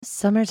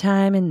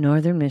Summertime in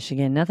northern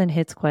Michigan, nothing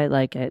hits quite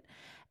like it.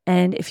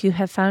 And if you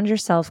have found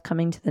yourself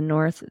coming to the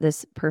north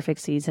this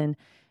perfect season,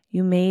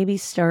 you may be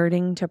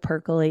starting to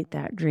percolate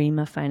that dream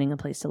of finding a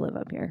place to live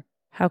up here.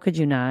 How could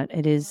you not?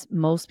 It is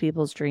most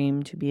people's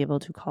dream to be able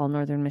to call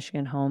northern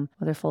Michigan home,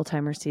 whether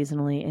full-time or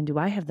seasonally. And do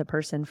I have the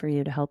person for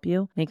you to help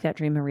you make that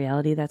dream a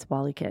reality? That's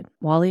Wally Kidd.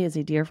 Wally is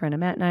a dear friend of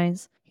Matt and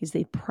I's. He's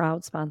the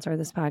proud sponsor of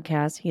this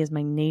podcast. He is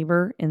my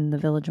neighbor in the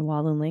village of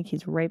Walloon Lake.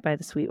 He's right by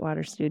the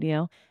Sweetwater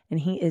studio, and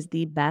he is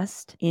the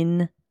best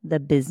in the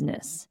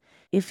business.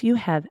 If you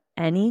have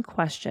any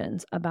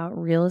questions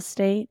about real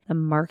estate, the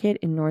market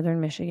in northern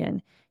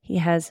Michigan, he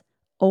has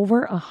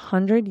over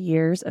 100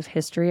 years of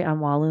history on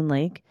Walloon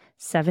Lake,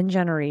 7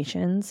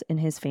 generations in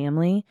his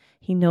family.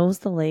 He knows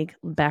the lake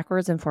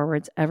backwards and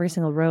forwards, every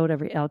single road,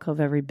 every alcove,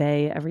 every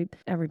bay,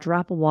 every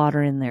drop of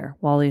water in there,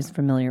 Wally's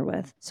familiar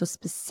with. So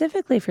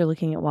specifically, if you're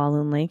looking at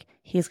Walloon Lake,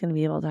 he's going to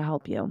be able to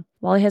help you.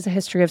 Wally has a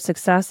history of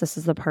success. This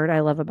is the part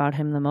I love about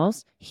him the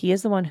most. He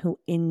is the one who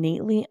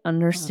innately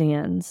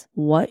understands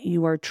what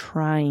you are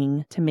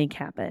trying to make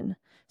happen.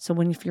 So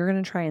if you're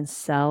going to try and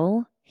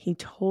sell, he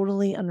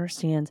totally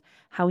understands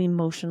how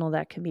emotional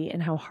that can be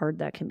and how hard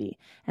that can be.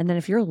 And then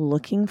if you're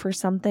looking for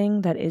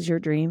something that is your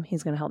dream,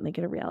 he's going to help make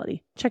it a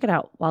reality. Check it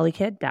out,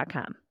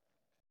 WallyKidd.com.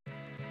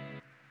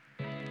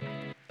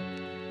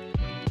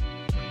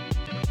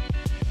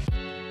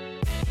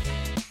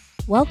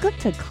 Welcome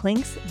to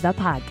Clinks the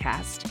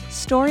Podcast.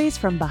 Stories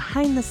from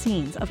behind the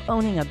scenes of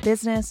owning a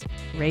business,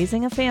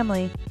 raising a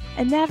family,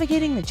 and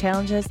navigating the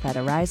challenges that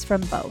arise from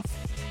both.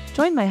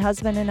 Join my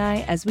husband and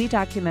I as we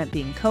document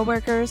being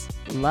coworkers,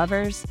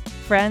 lovers,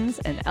 friends,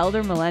 and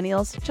elder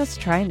millennials just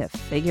trying to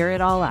figure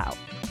it all out.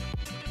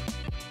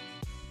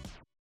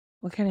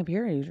 What kind of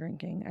beer are you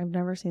drinking? I've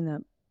never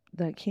seen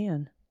that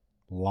can.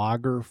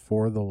 Lager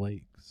for the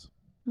Lakes.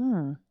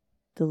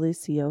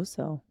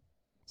 Delicioso.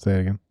 Say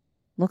it again.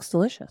 Looks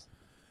delicious.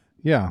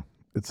 Yeah,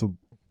 it's a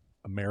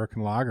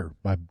American lager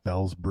by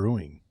Bell's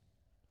Brewing.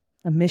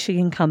 A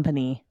Michigan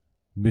company.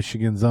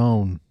 Michigan's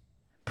own.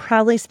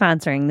 Proudly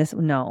sponsoring this.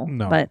 No.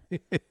 But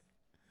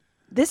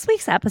this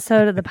week's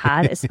episode of the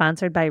pod is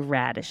sponsored by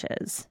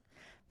radishes,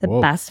 the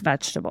best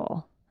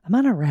vegetable. I'm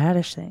on a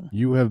radish thing.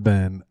 You have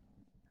been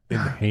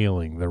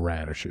inhaling the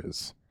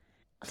radishes.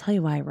 I'll tell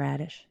you why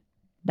radish.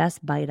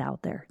 Best bite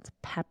out there. It's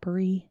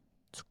peppery.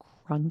 It's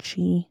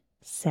crunchy.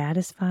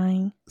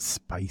 Satisfying.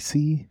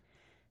 Spicy.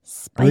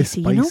 Spicy. Are they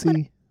spicy? You know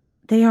what?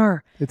 They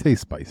are. They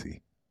taste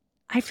spicy.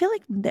 I feel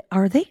like,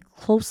 are they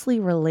closely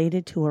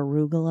related to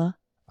arugula?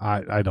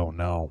 I don't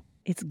know.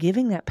 It's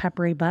giving that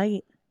peppery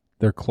bite.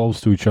 They're close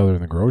to each other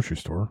in the grocery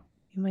store.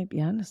 You might be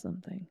onto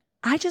something.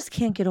 I just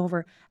can't get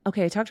over.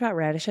 Okay, I talked about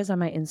radishes on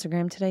my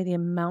Instagram today. The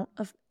amount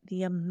of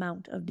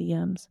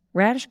DMs.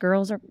 Radish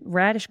girls are a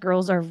lot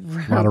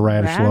of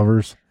radish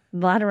lovers. A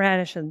lot of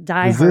radish and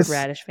diehard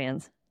radish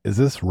fans. Is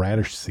this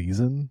radish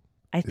season?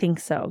 I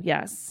think so.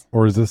 Yes.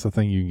 Or is this a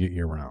thing you can get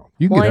year round?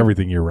 You can get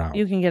everything year round.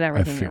 You can get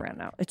everything year round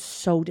now. It's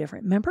so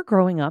different. Remember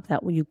growing up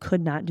that you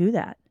could not do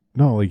that.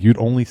 No, like you'd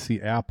only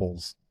see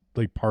apples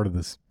like part of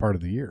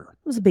the year.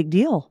 It was a big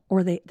deal.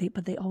 Or they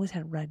always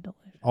had red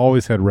delicious.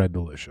 Always had red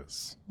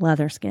delicious.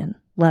 Leather skin,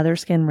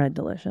 red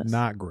delicious.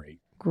 Not great.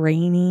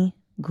 Grainy,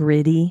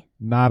 gritty.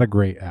 Not a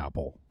great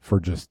apple for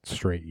just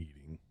straight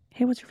eating.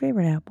 Hey, what's your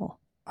favorite apple?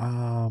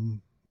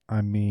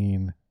 I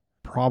mean,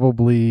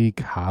 probably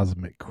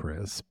Cosmic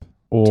Crisp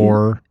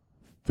or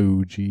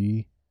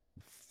Fuji.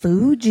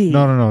 Fuji?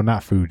 No,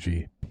 not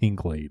Fuji.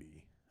 Pink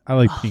Lady. I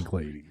like Pink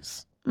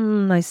Ladies.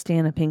 I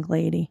stand a Pink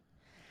Lady.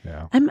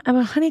 Yeah. I'm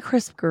a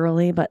Honeycrisp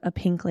girly, but a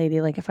Pink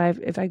Lady. Like if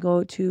I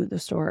go to the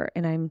store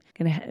and I'm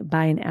gonna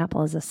buy an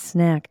apple as a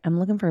snack, I'm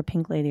looking for a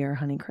Pink Lady or a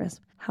Honeycrisp.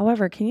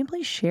 However, can you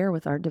please share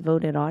with our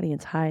devoted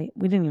audience? Hi,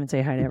 we didn't even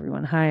say hi to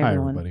everyone. Hi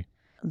everyone. Everybody.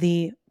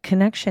 The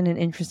connection and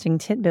interesting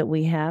tidbit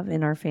we have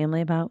in our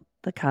family about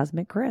the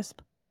Cosmic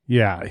Crisp.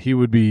 Yeah, he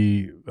would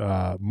be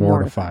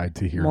mortified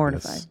to hear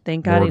this.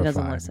 Thank God he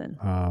doesn't listen.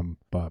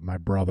 But my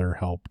brother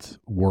helped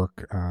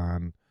work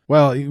on.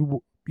 Well,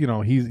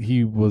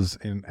 he was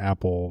in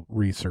Apple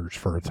research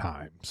for a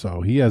time,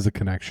 so he has a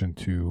connection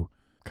to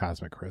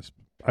Cosmic Crisp.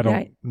 I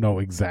don't know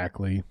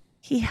exactly.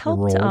 He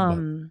helped.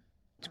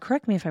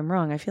 Correct me if I'm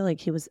wrong. I feel like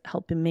he was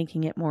helping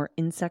making it more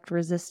insect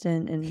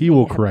resistant, and he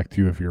will correct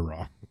you if you're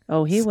wrong.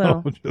 Oh, he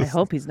will. I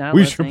hope he's not.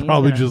 We should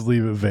probably just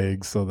leave it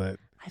vague so that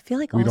I feel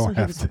like we don't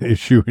have to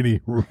issue any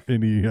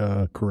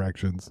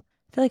corrections.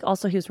 I feel like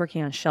also he was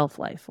working on shelf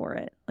life for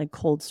it, like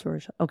cold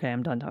storage. Okay,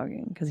 I'm done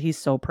talking because he's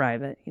so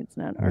private. It's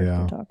not ours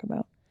to talk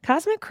about.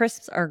 Cosmic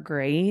Crisps are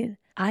great.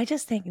 I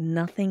just think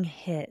nothing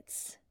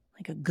hits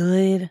like a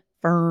good,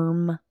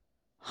 firm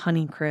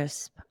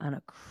Honeycrisp on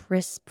a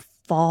crisp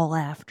fall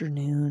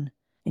afternoon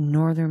in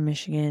northern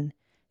Michigan.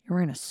 You're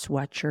wearing a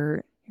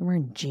sweatshirt. You're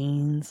wearing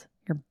jeans.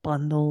 You're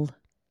bundled.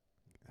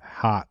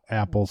 Hot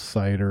apple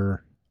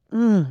cider.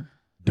 Donuts.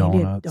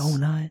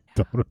 Donut.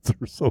 Donuts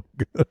are so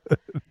good.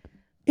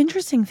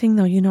 Interesting thing,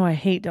 though, I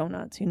hate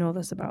donuts. You know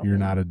this about me. You're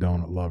not a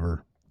donut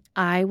lover.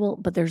 I will,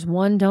 but there's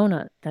one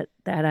donut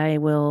that I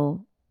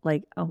will,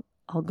 like,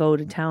 I'll go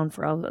to town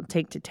for, I'll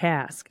take to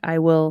task. I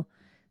will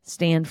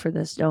stand for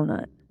this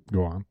donut.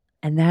 Go on.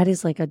 And that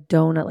is like a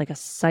donut, like a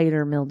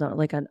cider mill donut,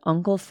 like an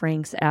Uncle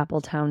Frank's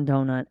Appletown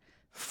donut,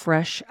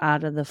 fresh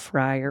out of the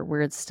fryer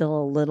where it's still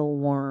a little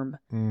warm.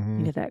 Mm-hmm.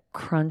 You get that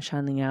crunch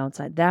on the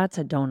outside. That's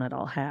a donut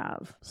I'll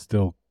have.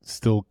 Still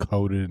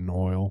coated in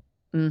oil.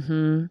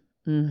 Mm-hmm.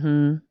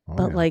 Mm-hmm. Oh,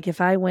 But yeah. like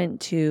if I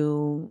went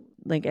to,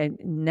 like, I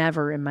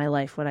never in my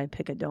life would I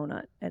pick a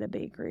donut at a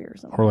bakery or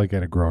something. Or like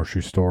at a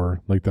grocery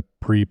store, like the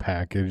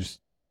pre-packaged,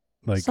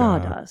 like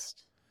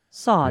Sawdust.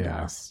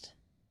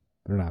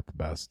 they're not the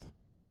best.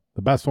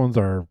 The best ones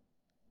are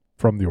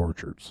from the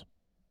orchards.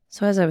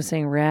 So as I was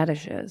saying,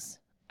 radishes.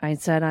 I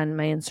said on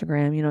my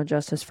Instagram,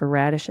 justice for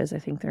radishes. I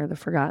think they're the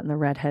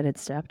redheaded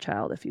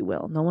stepchild, if you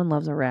will. No one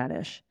loves a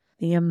radish.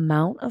 The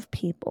amount of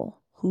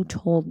people who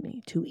told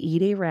me to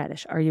eat a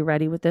radish. Are you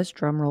ready with this?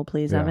 Drum roll,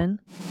 please, Yeah. Evan.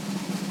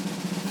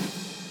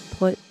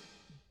 Put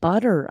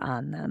butter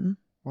on them.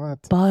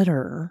 What?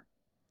 Butter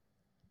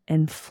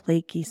and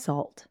flaky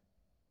salt.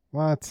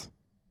 What?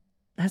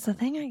 That's the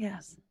thing, I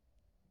guess.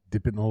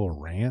 Dip it in a little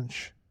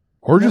ranch?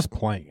 Or just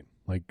plain.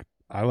 Like,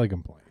 I like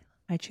them plain.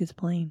 I choose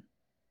plain.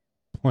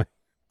 Plain.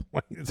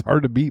 It's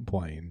hard to beat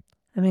plain.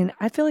 I mean,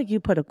 I feel like you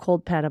put a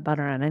cold pat of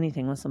butter on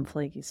anything with some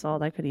flaky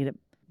salt. I could eat a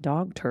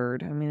dog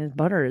turd. I mean,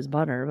 butter is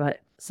butter, but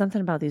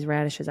something about these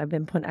radishes, I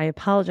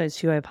apologize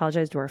to you. I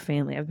apologize to our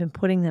family. I've been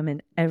putting them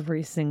in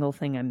every single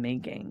thing I'm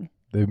making.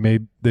 They've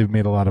made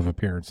a lot of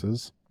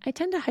appearances. I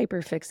tend to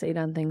hyperfixate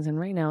on things, and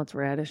right now it's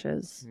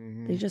radishes.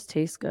 Mm-hmm. They just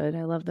taste good.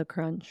 I love the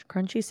crunch.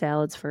 Crunchy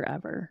salads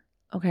forever.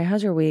 Okay,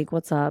 how's your week?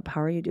 What's up?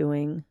 How are you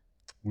doing?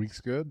 Week's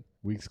good.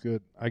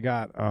 I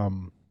got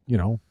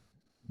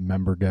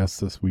member guests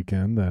this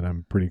weekend that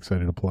I'm pretty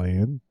excited to play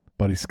in.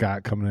 Buddy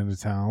Scott coming into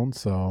town,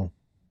 so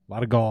a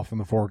lot of golf in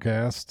the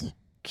forecast.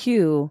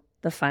 Cue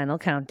the final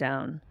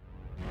countdown.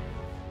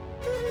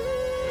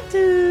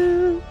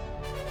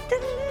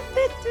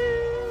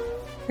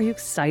 Are you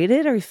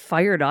excited? Are you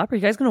fired up? Are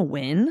you guys going to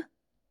win?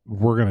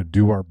 We're gonna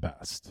do our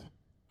best.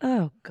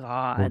 Oh, We're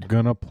God.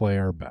 gonna play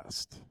our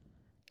best.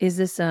 Is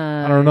this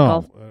I don't know.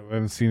 golf? I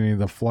haven't seen any of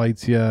the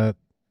flights yet.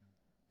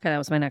 Okay, that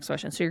was my next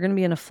question. So you're going to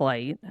be in a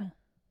flight.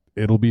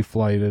 It'll be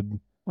flighted.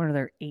 What are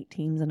there, 8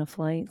 teams in a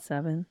flight?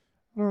 7?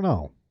 I don't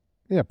know.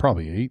 Yeah,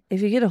 probably 8.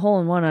 If you get a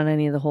hole in one on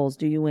any of the holes,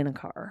 do you win a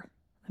car?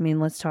 I mean,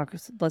 let's talk.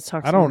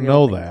 I don't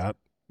know that.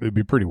 It'd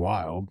be pretty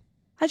wild.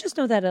 I just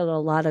know that at a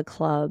lot of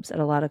clubs, at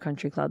a lot of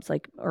country clubs,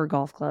 or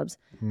golf clubs,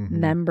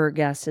 Mm-hmm. member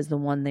guest is the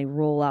one they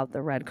roll out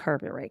the red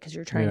carpet, right? Because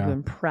you're trying to Yeah.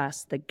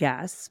 impress the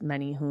guests,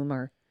 many of whom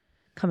are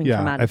coming Yeah,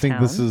 from out of I think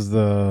town. this is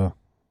the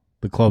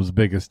club's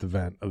biggest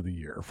event of the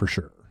year for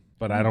sure.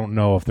 But I don't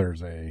know if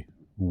there's a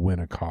win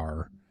a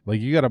car.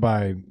 Like you got to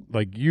buy.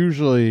 Like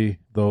usually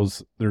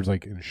there's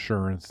like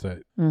insurance that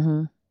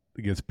Mm-hmm.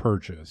 gets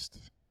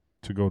purchased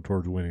to go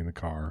towards winning the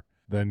car.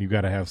 Then you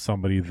got to have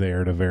somebody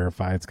there to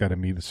verify it's got to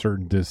meet a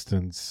certain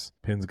distance.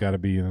 Pin's got to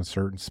be in a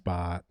certain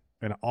spot.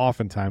 And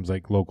oftentimes,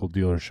 like local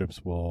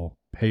dealerships will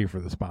pay for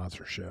the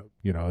sponsorship,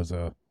 as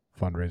a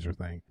fundraiser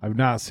thing. I've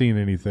not seen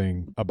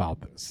anything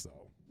about this,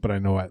 though. But I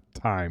know at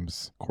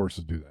times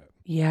courses do that.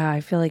 Yeah,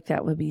 I feel like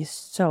that would be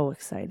so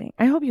exciting.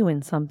 I hope you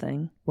win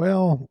something.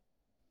 Well,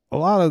 a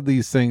lot of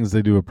these things,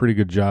 they do a pretty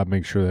good job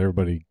make sure that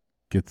everybody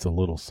gets a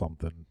little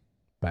something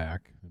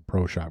back,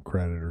 pro shop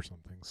credit or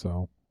something.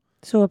 So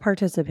a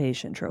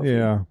participation trophy.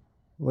 yeah,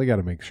 they got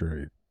to make sure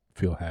you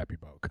feel happy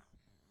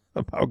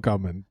about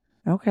coming.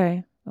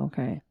 Okay.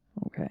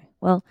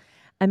 Well,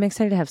 I'm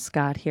excited to have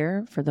Scott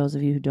here. For those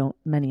of you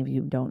many of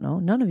you don't know,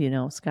 none of you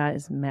know, Scott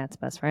is Matt's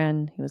best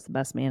friend. He was the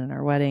best man in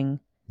our wedding.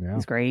 Yeah.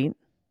 He's great.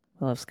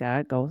 We love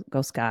Scott. Go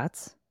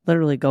Scots.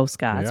 Literally go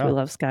Scots. Yeah. We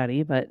love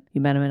Scotty, but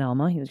you met him in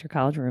Alma. He was your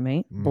college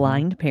roommate. Mhm.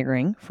 Blind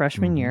pairing,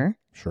 freshman Mhm. year.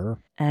 Sure.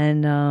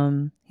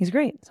 And he's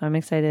great. So I'm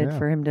excited Yeah.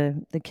 for him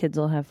the kids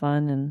will have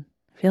fun and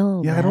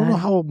feel Yeah, I don't know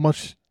bad. how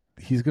much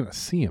he's going to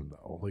see him,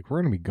 though. Like,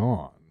 we're going to be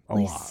gone a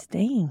Well, he's lot.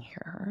 staying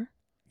here.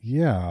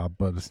 Yeah,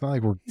 but it's not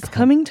like we're He's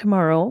coming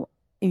tomorrow.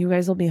 You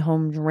guys will be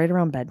home right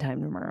around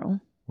bedtime tomorrow.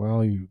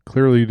 Well, you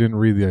didn't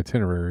read the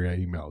itinerary I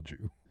emailed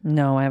you.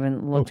 No, I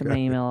haven't looked at my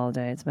Okay. email all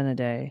day. It's been a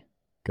day.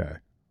 Okay.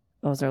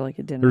 Oh, is there like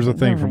a dinner? There's a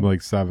thing Never from mind.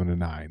 like 7 to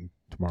 9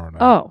 tomorrow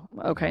night. Oh,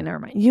 okay, never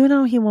mind.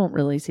 He won't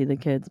really see the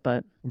kids,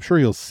 but I'm sure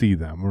you'll see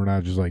them. We're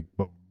not just like,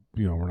 but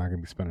we're not going to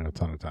be spending a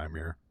ton of time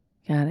here.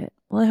 got it.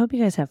 Well, I hope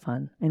you guys have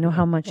fun. I know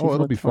how much Oh, you've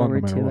it'll be looked fun no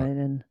forward matter to what. it.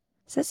 And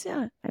is this,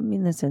 I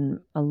mean this in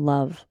a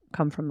love,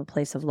 come from a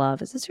place of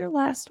love. Is this your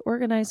last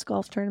organized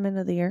golf tournament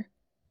of the year?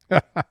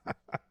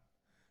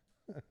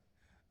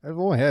 I've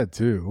only had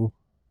 2.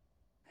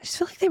 I just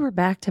feel like they were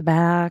back to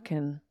back,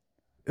 and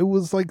It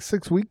was like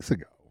 6 weeks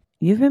ago.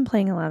 you've been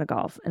playing a lot of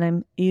golf,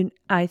 and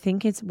I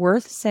think it's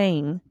worth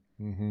saying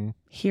Mm-hmm.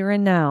 here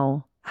and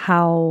now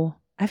how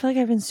I feel like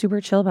I've been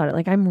super chill about it.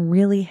 Like, I'm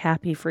really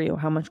happy for you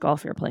how much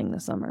golf you're playing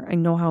this summer. I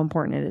know how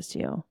important it is to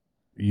you.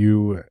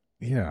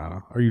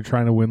 Are you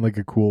trying to win like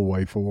a cool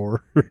wife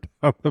award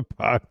on the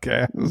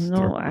podcast?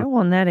 No, Or- I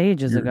won that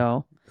ages You're-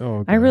 ago. Oh,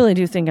 okay. I really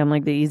do think I'm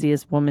like the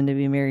easiest woman to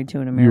be married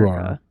to in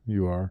America.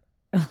 You are.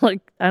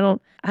 Like, I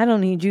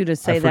don't need you to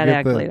say that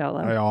accolade out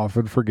loud. I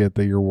often forget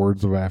that your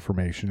words of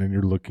affirmation, and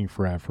you're looking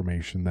for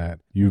affirmation that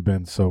you've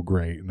been so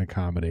great and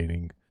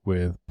accommodating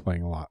with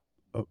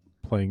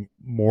playing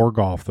more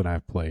golf than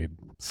I've played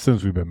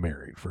since we've been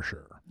married, for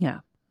sure. Yeah.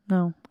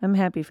 No, I'm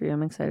happy for you.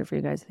 I'm excited for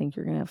you guys. I think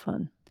you're going to have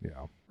fun.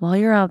 Yeah. While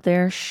you're out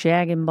there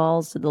shagging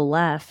balls to the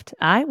left,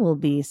 I will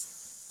be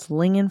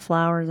slinging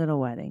flowers at a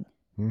wedding.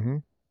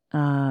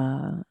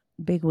 Mm-hmm.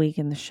 Big week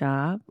in the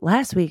shop.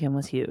 Last weekend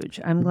was huge.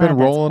 I'm We've glad been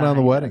that's rolling on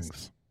the behind weddings.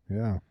 us.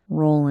 Yeah.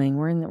 Rolling.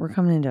 We're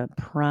coming into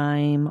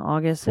prime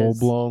August. Full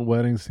blown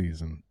wedding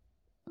season.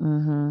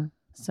 Mm-hmm.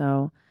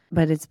 So,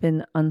 but it's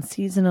been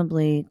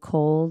unseasonably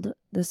cold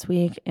this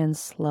week and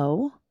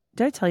slow.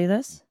 Did I tell you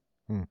this?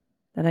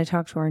 That I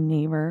talked to our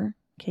neighbor,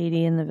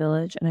 Katie, in the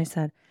village, and I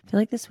said, I feel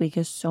like this week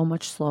is so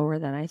much slower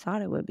than I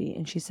thought it would be.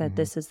 And she said,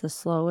 this is the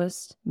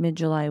slowest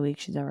mid-July week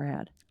she's ever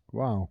had.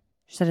 Wow.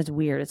 She said it's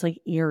weird. It's like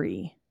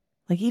eerie.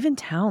 Like even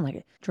town, like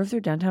I drove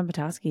through downtown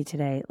Petoskey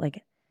today,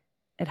 like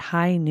at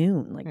high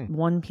noon, like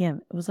 1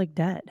 p.m. It was like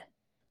dead.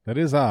 That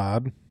is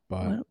odd,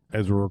 but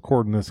as we're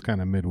recording this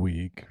kind of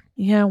midweek.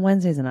 Yeah,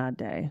 Wednesday's an odd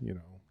day. You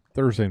know,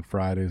 Thursday and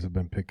Fridays have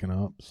been picking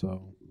up,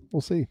 so we'll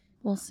see.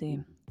 We'll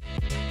see.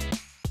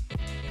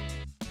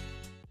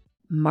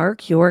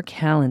 Mark your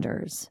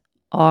calendars.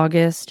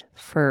 August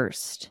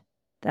 1st.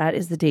 That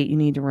is the date you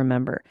need to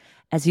remember.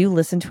 As you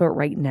listen to it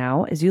right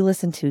now, as you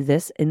listen to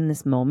this in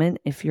this moment,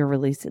 if you're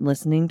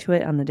listening to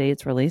it on the day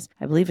it's released,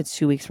 I believe it's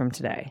 2 weeks from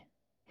today.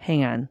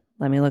 Hang on.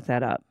 Let me look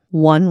that up.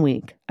 1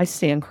 week. I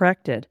stand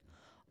corrected.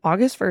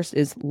 August 1st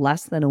is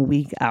less than a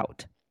week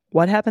out.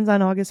 What happens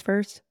on August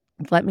 1st?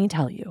 Let me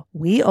tell you.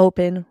 We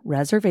open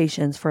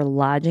reservations for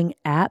lodging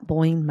at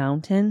Boyne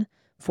Mountain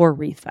for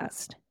Wreath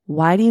Fest.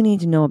 Why do you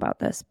need to know about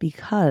this?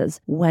 Because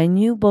when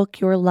you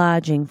book your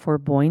lodging for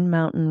Boyne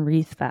Mountain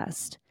Wreath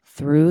Fest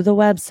through the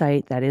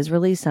website that is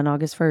released on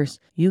August 1st,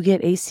 you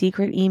get a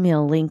secret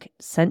email link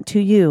sent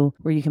to you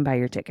where you can buy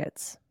your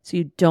tickets. So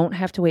you don't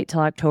have to wait till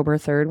October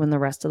 3rd when the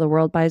rest of the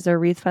world buys their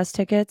Wreath Fest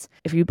tickets.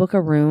 If you book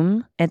a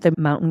room at the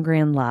Mountain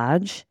Grand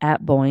Lodge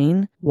at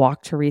Boyne,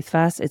 walk to Wreath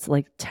Fest. It's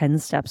like 10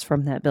 steps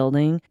from that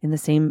building, in the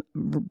same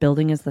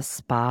building as the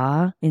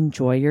spa.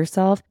 Enjoy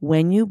yourself.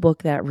 When you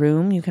book that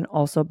room, you can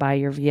also buy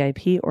your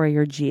VIP or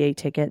your GA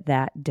ticket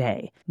that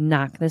day.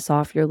 Knock this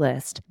off your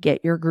list.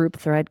 Get your group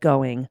thread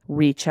going.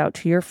 Reach out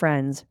to your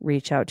friends.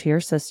 Reach out to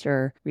your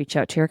sister. Reach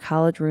out to your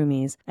college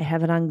roomies. I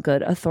have it on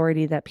good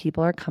authority that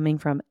people are coming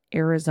from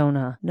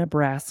Arizona,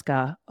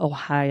 Nebraska,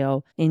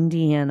 Ohio,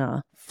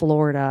 Indiana,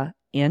 Florida,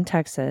 and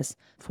Texas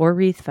for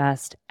Wreath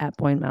Fest at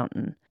Boyne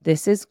Mountain.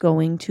 This is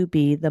going to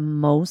be the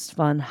most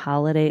fun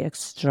holiday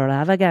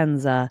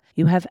extravaganza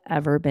you have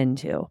ever been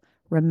to.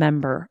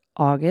 Remember,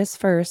 August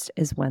 1st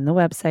is when the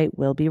website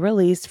will be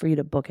released for you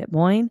to book at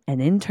Boyne,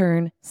 and in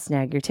turn,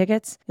 snag your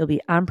tickets. You'll be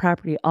on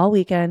property all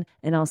weekend,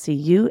 and I'll see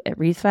you at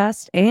Wreath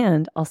Fest,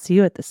 and I'll see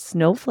you at the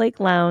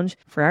Snowflake Lounge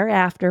for our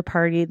after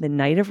party the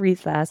night of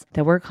Wreath Fest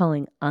that we're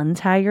calling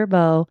Untie Your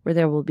Bow, where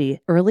there will be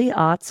early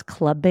aughts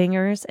club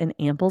bangers and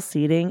ample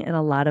seating and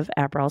a lot of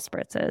Aperol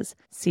spritzes.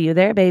 See you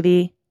there,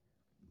 baby.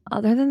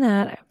 Other than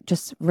that, I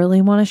just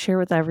really want to share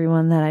with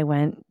everyone that I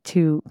went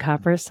to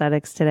Copper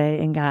Aesthetics today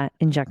and got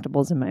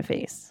injectables in my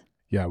face.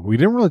 Yeah, we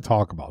didn't really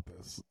talk about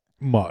this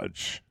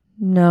much.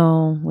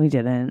 No, we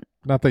didn't.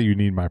 Not that you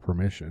need my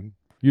permission.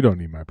 You don't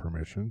need my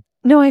permission.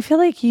 No, I feel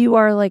like you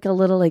are like a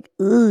little like,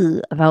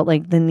 ugh, about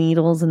like the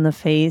needles in the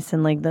face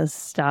and like the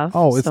stuff.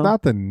 Oh, it's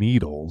not the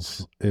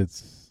needles.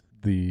 It's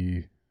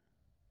the...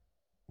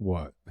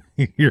 What?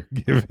 You're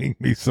giving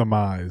me some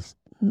eyes.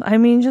 I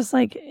mean, just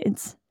like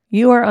it's...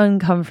 You are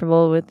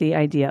uncomfortable with the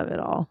idea of it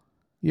all.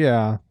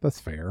 Yeah, that's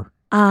fair.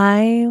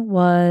 I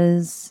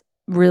was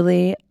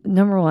really,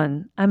 number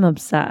one, I'm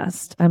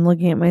obsessed. I'm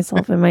looking at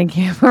myself in my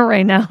camera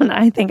right now, and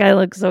I think I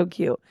look so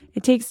cute.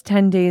 It takes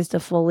 10 days to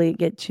fully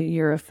get to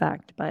your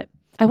effect, but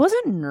I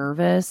wasn't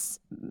nervous,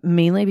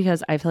 mainly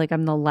because I feel like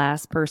I'm the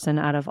last person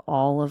out of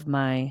all of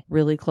my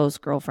really close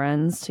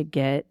girlfriends to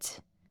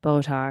get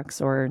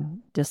Botox or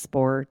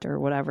Dysport or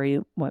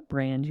what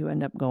brand you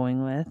end up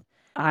going with.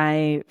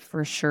 I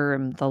for sure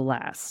am the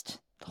last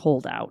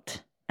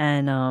holdout.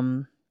 And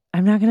I'm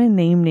not going to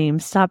name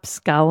names. Stop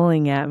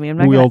scowling at me. I'm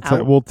not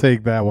We'll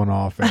take that one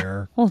off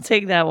air. We'll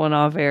take that one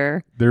off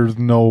air. There's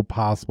no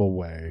possible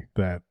way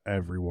that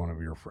every one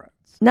of your friends.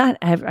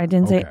 I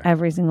didn't say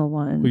every single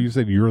one. Well, you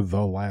said you're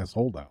the last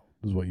holdout,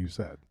 is what you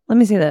said. Let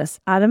me say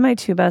this. Out of my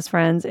two best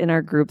friends in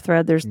our group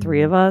thread, there's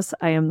three of us.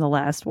 I am the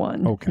last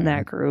one in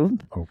that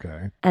group.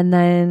 Okay. And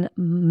then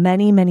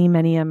many, many,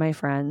 many of my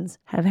friends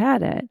have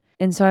had it.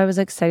 And so I was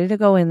excited to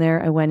go in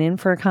there. I went in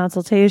for a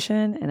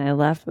consultation and I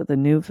left with a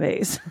new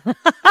face.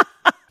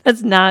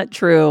 That's not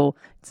true.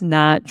 It's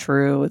not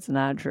true. It's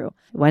not true.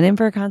 I went in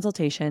for a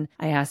consultation.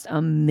 I asked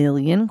a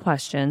million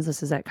questions.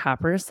 This is at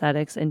Copper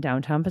Aesthetics in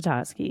downtown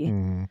Petoskey.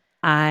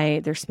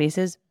 Their space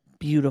is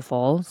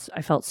beautiful.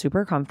 I felt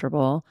super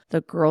comfortable.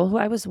 The girl who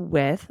I was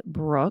with,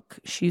 Brooke,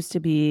 she used to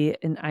be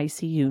an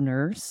ICU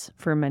nurse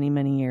for many,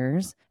 many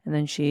years. And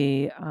then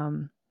she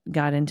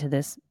got into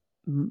this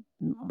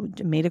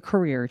made a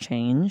career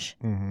change.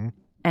 Mm-hmm.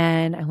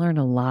 And I learned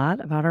a lot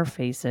about our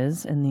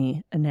faces and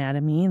the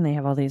anatomy. And they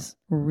have all these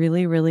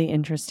really, really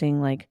interesting,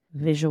 like,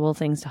 visual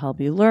things to help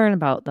you learn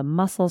about the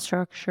muscle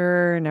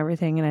structure and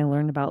everything. And I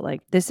learned about,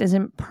 like, this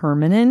isn't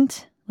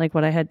permanent. Like,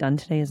 what I had done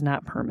today is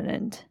not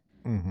permanent.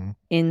 Mm-hmm.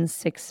 In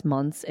 6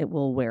 months, it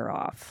will wear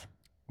off.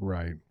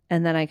 Right.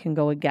 And then I can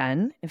go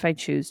again if I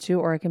choose to,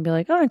 or I can be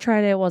like, oh, I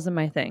tried it. It wasn't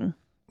my thing.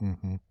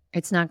 Mm-hmm.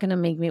 It's not going to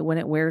make me, when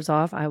it wears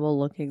off, I will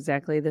look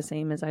exactly the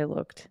same as I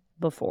looked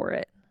before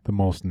it. The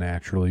most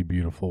naturally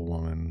beautiful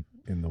woman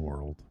in the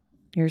world.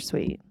 You're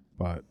sweet.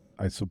 But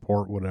I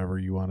support whatever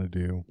you want to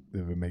do.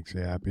 If it makes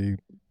you happy,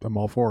 I'm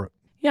all for it.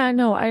 Yeah,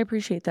 no, I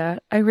appreciate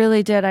that. I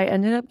really did. I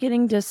ended up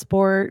getting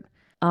Dysport.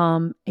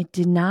 It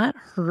did not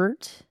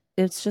hurt.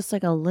 It's just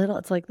like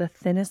it's like the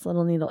thinnest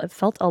little needle. It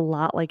felt a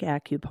lot like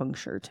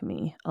acupuncture to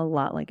me. A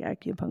lot like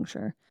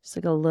acupuncture. Just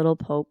like a little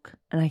poke.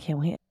 And I can't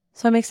wait.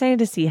 So I'm excited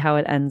to see how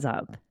it ends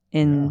up.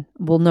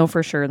 We'll know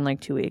for sure in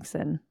like 2 weeks.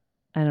 And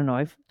I don't know.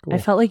 I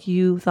felt like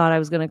you thought I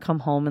was going to come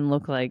home and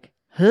look like,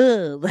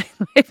 like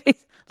my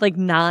face, like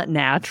not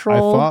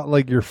natural. I thought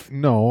like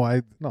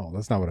no,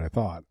 that's not what I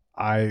thought.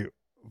 I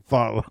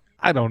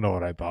don't know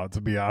what I thought,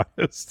 to be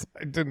honest.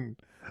 I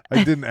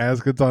didn't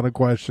ask a ton of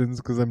questions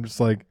because I'm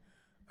just like,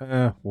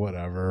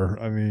 whatever.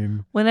 I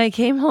mean, when I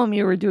came home,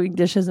 you were doing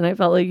dishes and I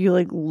felt like you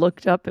like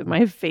looked up at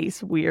my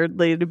face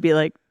weirdly to be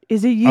like,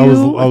 is it you?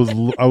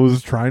 I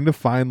was trying to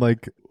find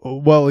like,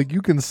 well, like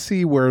you can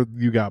see where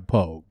you got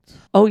poked.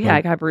 Oh yeah,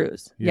 like, I got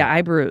bruised. Yeah,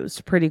 I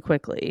bruised pretty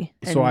quickly.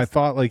 So I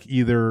thought like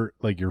either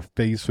like your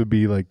face would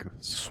be like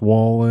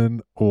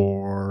swollen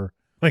or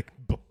like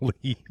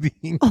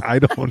bleeding. I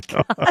don't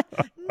know.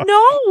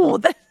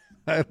 No.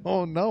 I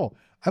don't know.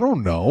 I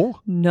don't know.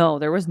 No,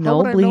 there was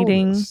no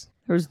bleeding.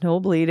 There was no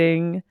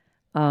bleeding.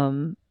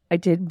 I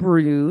did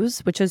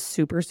bruise, which is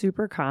super,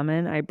 super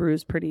common. I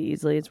bruise pretty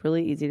easily. It's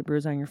really easy to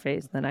bruise on your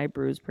face. Then I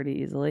bruise pretty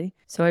easily.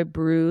 So I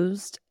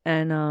bruised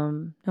and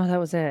no, that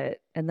was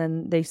it. And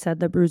then they said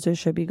the bruises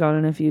should be gone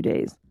in a few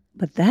days.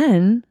 But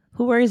then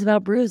who worries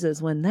about bruises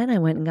when then I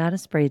went and got a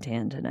spray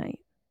tan tonight?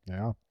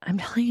 Yeah. I'm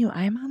telling you,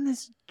 I'm on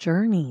this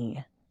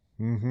journey.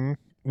 Mm-hmm.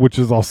 Which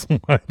is also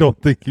why I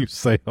don't think you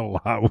say a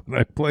lot when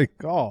I play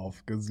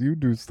golf, because you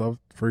do stuff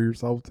for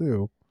yourself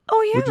too.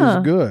 Oh, yeah. Which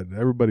is good.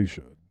 Everybody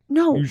should.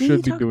 No, you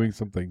should be doing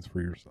some things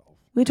for yourself.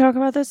 We talk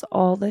about this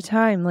all the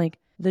time. Like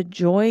the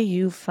joy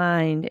you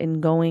find in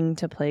going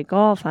to play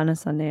golf on a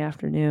Sunday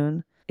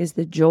afternoon is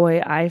the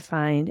joy I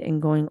find in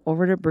going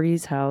over to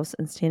Bree's house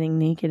and standing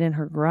naked in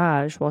her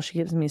garage while she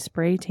gives me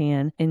spray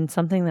tan in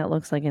something that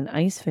looks like an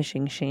ice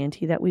fishing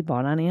shanty that we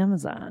bought on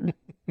Amazon.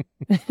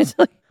 It's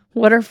like,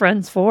 what are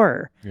friends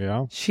for?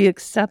 Yeah. She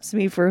accepts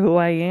me for who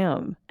I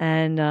am.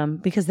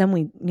 And because then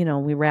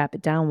we wrap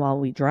it down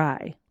while I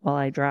dry.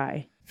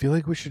 I feel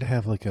like we should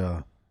have like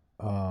a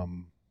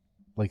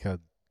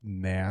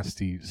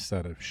nasty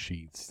set of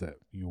sheets that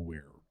you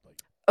wear.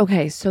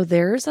 Okay, so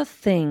there's a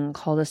thing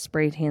called a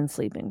spray tan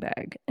sleeping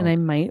bag, and I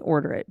might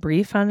order it.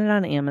 Bree found it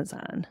on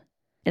Amazon,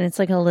 and it's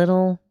like a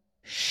little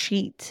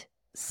sheet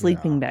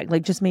sleeping bag,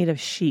 like just made of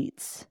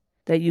sheets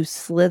that you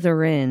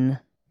slither in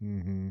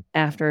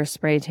after a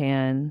spray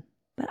tan.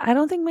 But I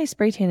don't think my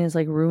spray tan is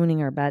like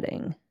ruining our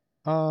bedding.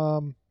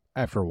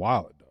 After a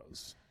while it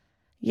does.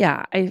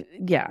 Yeah,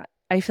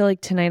 I feel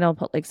like tonight I'll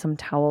put like some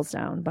towels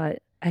down,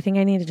 but I think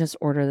I need to just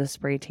order the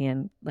spray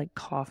tan like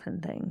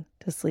coffin thing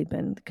to sleep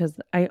in because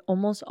I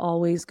almost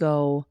always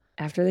go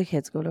after the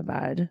kids go to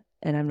bed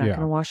and I'm not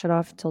going to wash it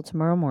off until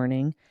tomorrow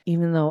morning.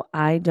 Even though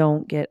I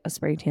don't get a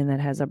spray tan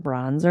that has a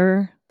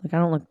bronzer, like I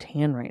don't look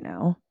tan right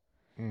now.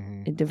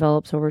 Mm-hmm. It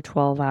develops over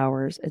 12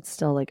 hours. It's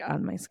still like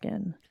on my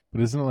skin.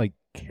 But isn't it like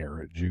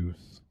carrot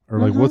juice? Or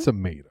like what's it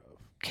made of?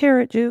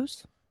 Carrot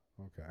juice.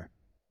 Okay.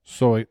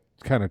 So it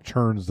kind of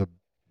turns the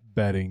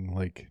bedding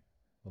like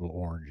a little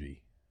orangey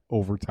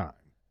over time.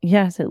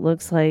 Yes, it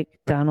looks like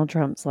Donald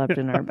Trump slept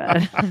in our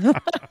bed.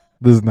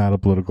 This is not a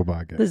political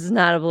podcast. This is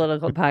not a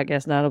political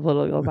podcast, not a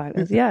political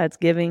podcast. Yeah, it's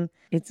giving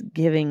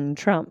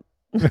Trump.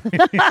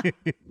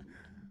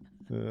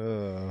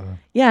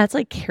 Yeah, it's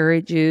like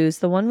carrot juice.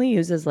 The one we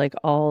use is like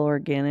all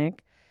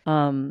organic.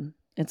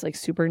 It's like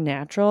super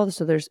natural.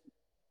 So there's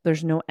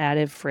no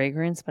added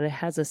fragrance, but it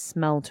has a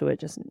smell to it.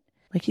 Just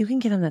like you can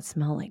get them that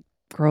smell like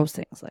gross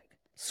things like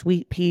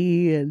sweet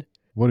pea and.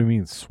 What do you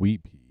mean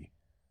sweet pea?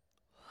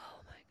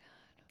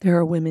 There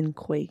are women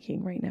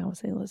quaking right now as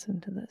they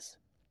listen to this.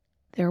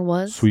 There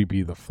was sweet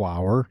pea the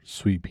flower,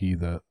 sweet pea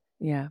the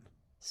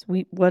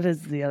sweet. What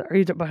is the other? Are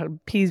you talking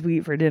about peas we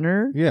eat for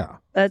dinner? Yeah,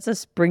 that's a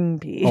spring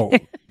pea. Oh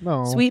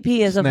no, sweet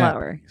pea is a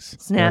flower. Peas.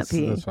 Snap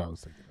pea. That's what I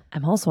was thinking of.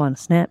 I'm also on a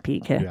snap pea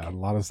kick. Yeah, a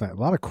lot of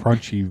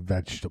crunchy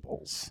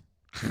vegetables.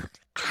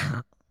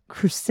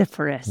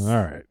 Cruciferous.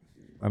 All right,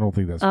 I don't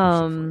think that's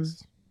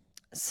cruciferous.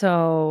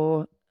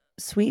 So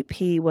sweet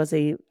pea was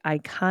a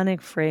iconic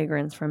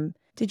fragrance from.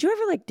 Did you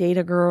ever like date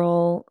a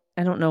girl?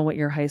 I don't know what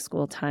your high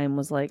school time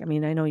was like. I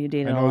mean, I know you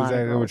dated a lot of girls. I know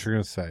exactly what you're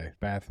going to say.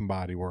 Bath and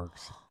Body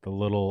Works. The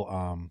little,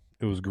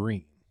 it was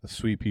green. The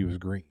sweet pea was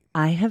green.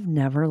 I have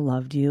never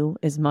loved you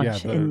as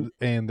much and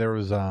there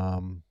was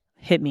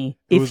hit me.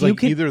 it If was you like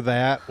could either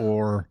that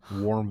or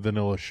warm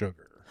vanilla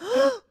sugar.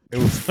 It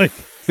was like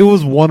it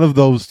was one of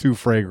those two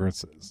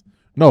fragrances.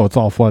 No, it's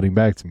all flooding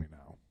back to me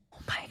now. Oh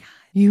my God.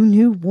 You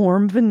knew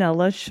warm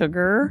vanilla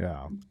sugar?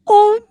 Yeah.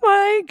 Oh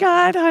my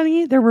God,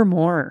 honey. There were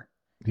more.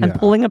 Yeah. I'm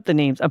pulling up the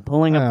names. I'm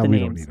pulling up the we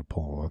names. don't need to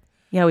pull them up.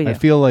 Yeah, we do. I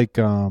feel like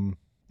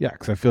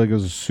because I feel like it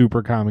was a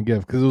super common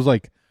gift because it was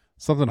like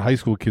something high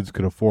school kids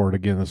could afford.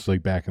 Again, this is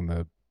like back in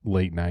the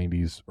late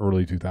 90s,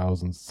 early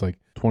 2000s. It's like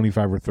 $25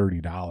 or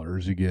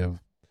 $30. You give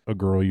a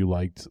girl you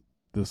liked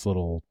this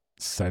little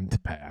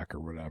scent pack or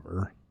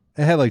whatever.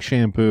 It had like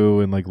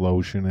shampoo and like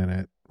lotion in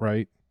it,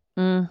 right?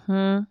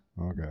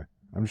 Mm-hmm. Okay.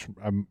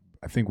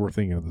 I think we're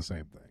thinking of the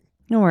same thing.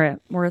 No, we're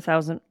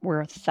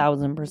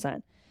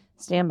 1,000%.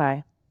 Stand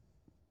by.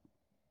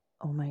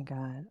 Oh my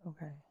God.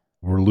 Okay.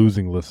 We're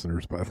losing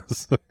listeners by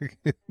this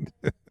second.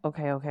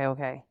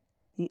 Okay.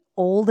 The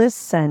oldest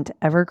scent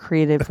ever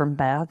created from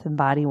Bath and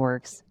Body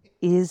Works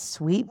is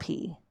Sweet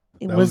Pea.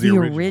 It was the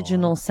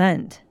original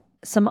scent.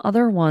 Some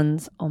other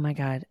ones, oh my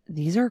God,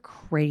 these are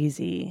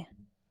crazy.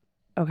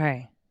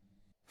 Okay.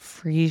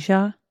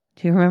 Freesia.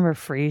 Do you remember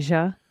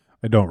Freesia?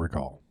 I don't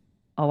recall.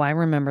 Oh, I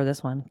remember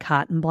this one.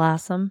 Cotton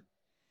Blossom.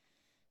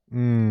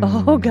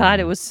 Oh God,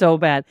 it was so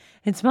bad.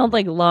 It smelled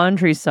like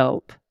laundry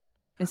soap.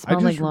 It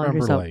smelled like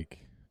laundry soap.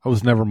 I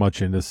was never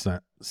much into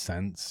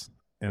scents,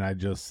 and I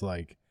just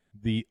like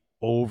the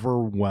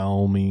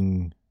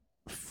overwhelming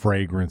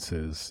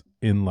fragrances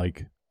in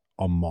like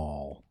a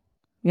mall.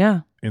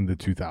 Yeah. In the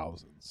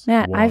 2000s.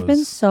 Matt, I've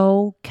been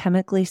so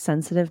chemically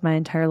sensitive my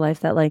entire life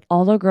that like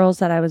all the girls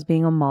that I was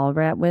being a mall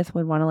rat with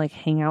would want to like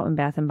hang out in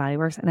Bath and Body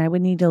Works, and I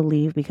would need to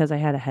leave because I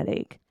had a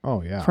headache.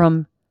 Oh yeah.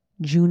 From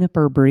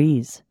Juniper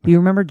Breeze. Do you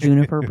remember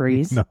Juniper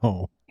Breeze?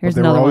 No. Here's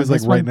they were another always one.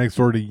 like right next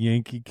door to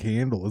Yankee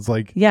Candle. It's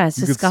like it's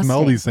you disgusting. could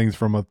smell these things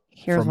from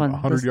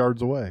 100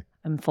 yards away.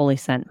 I'm fully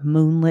sent.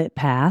 Moonlit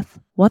Path.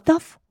 What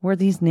the were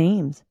these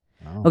names?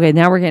 Oh. Okay,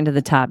 now we're getting to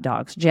the top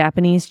dogs.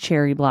 Japanese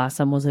Cherry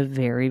Blossom was a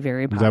very,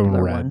 very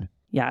popular one.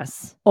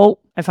 Yes. Oh,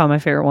 I found my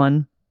favorite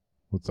one.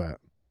 What's that?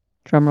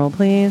 Drum roll,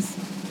 please.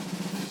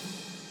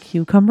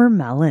 Cucumber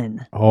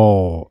Melon.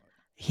 Oh.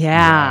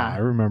 Yeah. I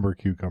remember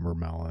Cucumber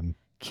Melon.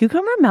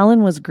 Cucumber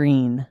Melon was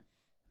green.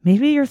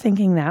 Maybe you're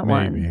thinking that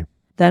one.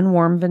 Then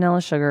Warm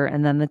Vanilla Sugar,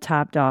 and then the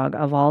top dog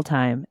of all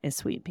time is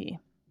Sweet Pea.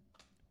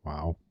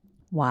 Wow.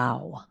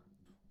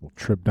 We'll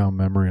trip down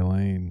memory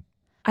lane.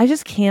 I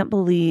just can't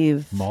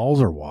believe.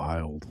 Malls are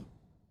wild.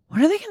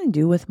 What are they going to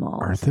do with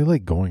malls? Aren't they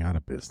like going out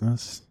of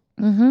business?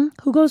 Mm-hmm.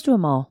 Who goes to a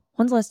mall?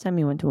 When's the last time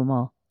you went to a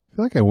mall? I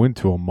feel like I went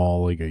to a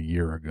mall like a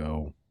year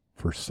ago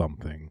for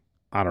something.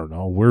 I don't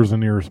know. Where's the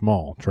nearest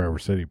mall?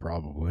 Traverse City,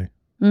 probably.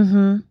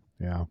 Mm-hmm.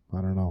 Yeah,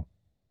 I don't know.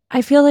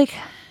 I feel like,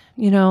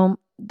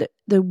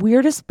 the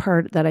weirdest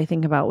part that I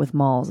think about with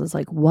malls is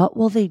like, what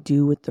will they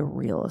do with the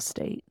real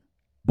estate?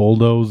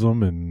 Bulldoze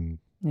them and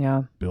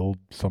build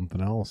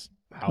something else.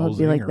 It'd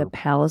be like the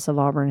Palace of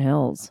Auburn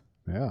Hills.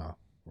 Yeah,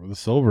 or the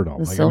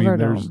Silverdome.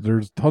 Silverdome.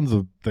 There's tons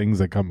of things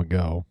that come and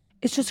go.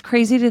 It's just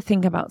crazy to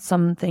think about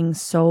something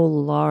so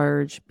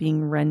large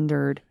being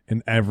rendered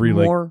in every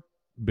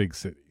big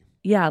city.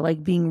 Yeah,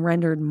 like being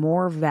rendered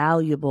more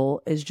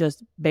valuable is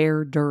just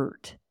bare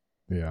dirt.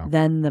 Yeah.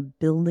 Than the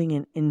building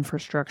and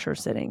infrastructure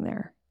sitting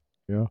there.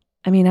 Yeah.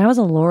 I mean, I was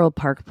a Laurel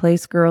Park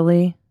Place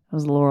girly.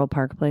 What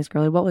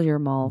was your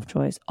mall of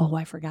choice? Oh,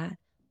 I forgot.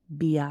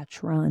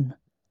 Biatch Run.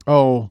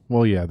 Oh,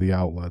 well, yeah, the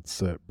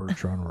outlets at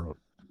Birch Run were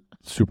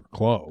super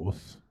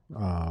close.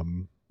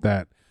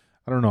 That,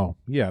 I don't know.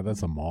 Yeah,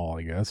 that's a mall,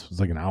 I guess. It's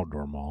like an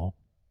outdoor mall.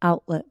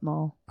 Outlet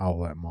mall.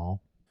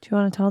 Do you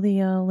want to tell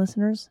the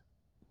listeners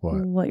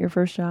what your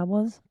first job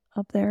was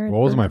up there? What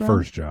was my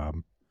first job?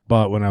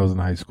 But when I was in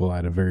high school, I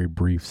had a very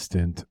brief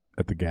stint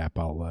at the Gap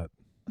outlet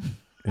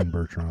in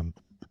Birch Run.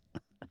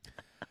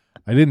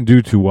 I didn't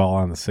do too well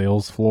on the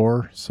sales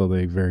floor, so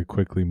they very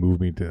quickly moved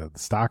me to the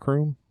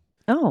stockroom.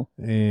 Oh.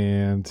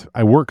 And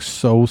I worked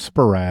so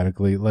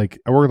sporadically. Like,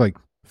 I worked like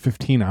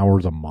 15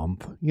 hours a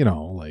month.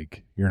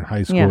 Like you're in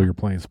high school, you're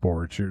playing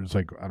sports. You're just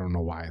like, I don't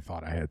know why I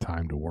thought I had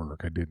time to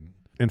work. I didn't.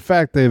 In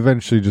fact, they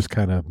eventually just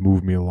kind of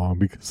moved me along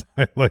because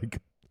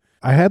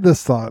I had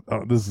this thought.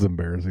 Oh, this is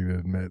embarrassing to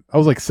admit. I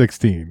was like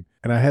 16,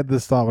 and I had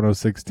this thought when I was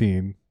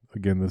 16.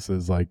 Again, this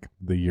is like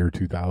the year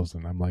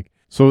 2000. I'm like,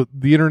 so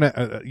the internet,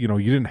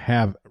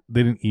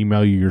 they didn't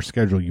email you your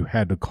schedule. You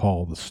had to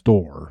call the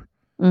store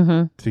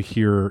to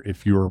hear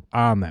if you were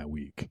on that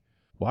week.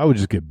 Well, I would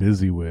just get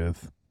busy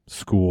with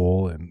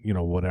school and,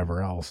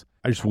 whatever else.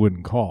 I just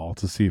wouldn't call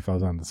to see if I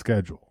was on the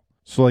schedule.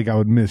 So I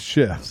would miss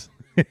shifts.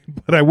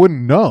 But I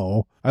wouldn't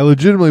know. I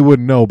legitimately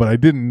wouldn't know, but I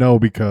didn't know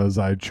because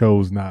I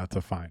chose not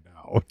to find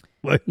out.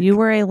 You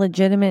were a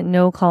legitimate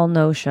no call,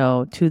 no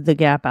show to the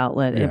Gap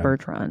outlet at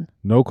Birch Run.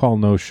 No call,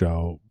 no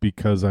show,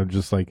 because I'm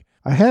just like,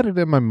 I had it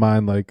in my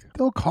mind, like,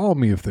 they'll call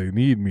me if they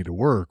need me to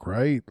work,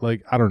 right?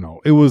 Like, I don't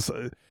know. I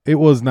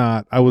was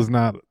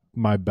not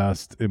my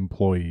best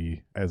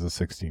employee as a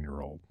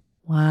 16-year-old.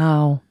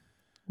 Wow.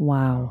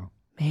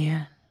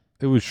 Man.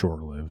 It was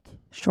short-lived.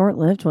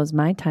 Short-lived was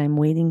my time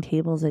waiting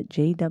tables at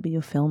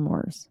J.W.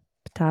 Fillmore's,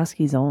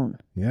 Petoskey's own.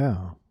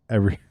 Yeah.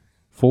 Every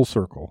full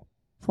circle.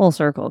 Full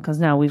circle, because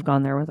now we've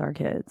gone there with our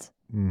kids.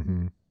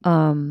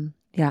 Mm-hmm.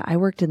 Yeah, I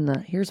worked in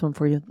here's one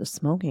for you, the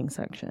smoking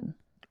section.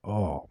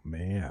 Oh,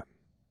 man.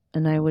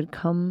 And I would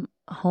come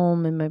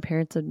home and my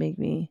parents would make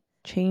me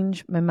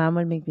my mom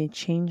would make me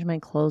change my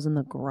clothes in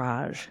the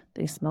garage.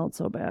 They smelled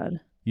so bad.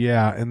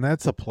 Yeah, and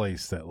that's a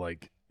place that,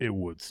 like, it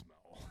would smell.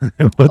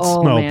 It would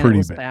smell man, pretty it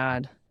was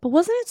bad. But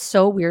wasn't it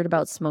so weird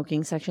about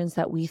smoking sections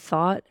that we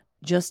thought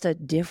just a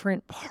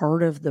different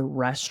part of the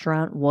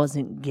restaurant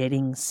wasn't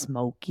getting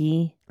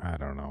smoky? I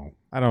don't know.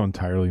 I don't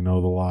entirely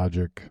know the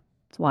logic.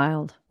 It's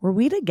wild. Were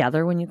we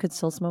together when you could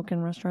still smoke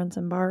in restaurants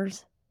and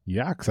bars?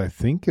 Yeah, because I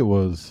think it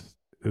was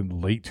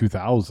in late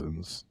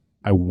 2000s.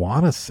 I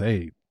want to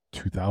say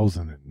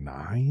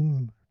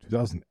 2009,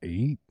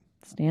 2008.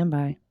 Stand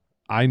by.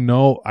 I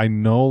know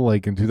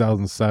like in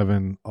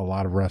 2007, a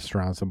lot of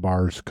restaurants and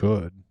bars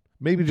could.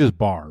 Maybe just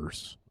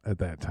bars at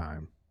that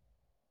time.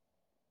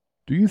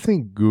 Do you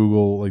think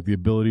Google, like the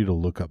ability to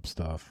look up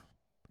stuff,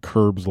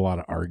 curbs a lot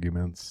of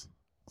arguments?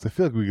 Because I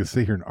feel like we could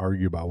sit here and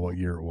argue about what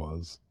year it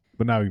was,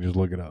 but now we can just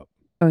look it up.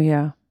 Oh,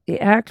 yeah. The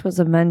act was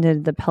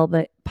amended.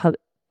 The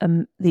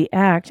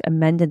act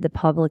amended the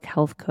Public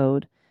Health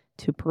Code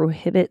to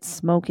prohibit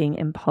smoking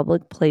in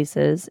public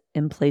places,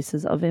 in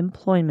places of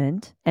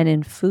employment, and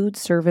in food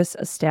service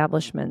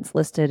establishments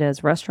listed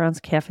as restaurants,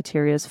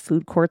 cafeterias,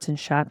 food courts, and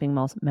shopping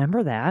malls.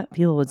 Remember that?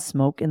 People would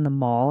smoke in the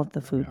mall at the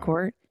food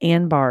court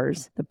and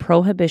bars. The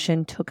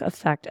prohibition took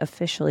effect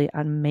officially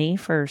on May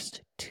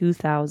 1st,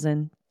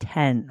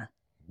 2010.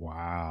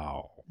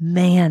 Wow.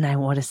 Man, I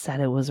would have said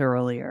it was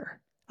earlier.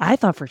 I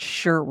thought for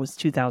sure it was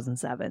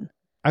 2007.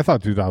 I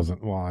thought 2000.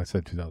 Well, I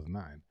said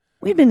 2009.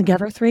 We've been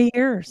together 3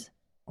 years.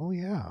 Oh,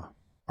 yeah.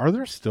 Are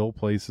there still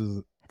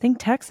places? I think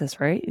Texas,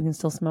 right? You can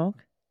still smoke?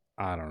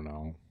 I don't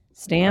know.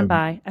 Stand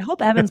by. I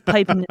hope Evan's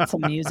piping in some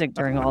music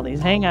during all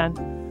these. Hang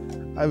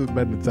on. I haven't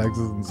been to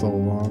Texas in so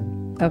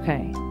long.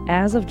 Okay.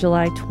 As of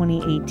July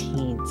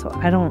 2018. So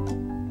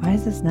why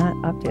is this not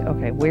updated?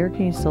 Okay. Where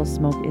can you still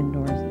smoke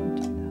indoors in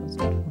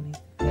 2020?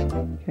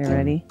 Okay,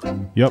 ready?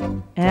 Yep.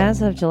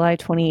 As of July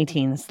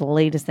 2018, this is the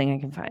latest thing I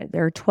can find.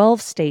 There are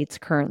 12 states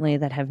currently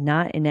that have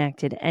not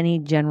enacted any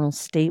general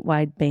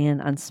statewide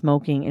ban on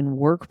smoking in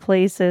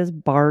workplaces,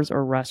 bars,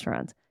 or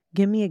restaurants.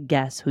 Give me a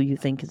guess who you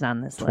think is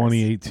on this list.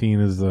 2018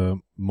 is the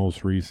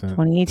most recent.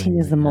 2018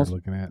 is the most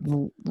looking at.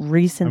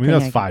 Recent. I mean, thing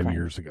that's 5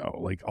 years ago.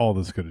 Like all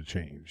this could have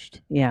changed.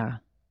 Yeah.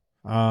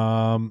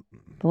 But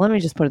let me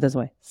just put it this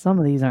way: some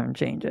of these aren't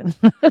changing.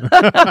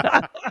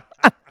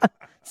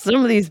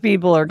 Some of these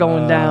people are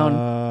going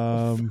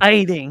down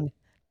fighting.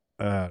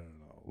 I don't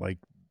know, like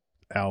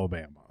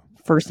Alabama.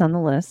 First on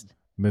the list.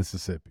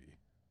 Mississippi.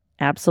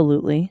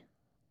 Absolutely.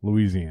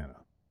 Louisiana.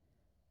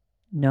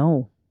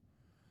 No.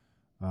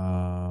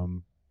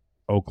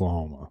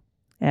 Oklahoma.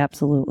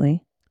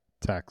 Absolutely.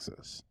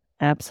 Texas.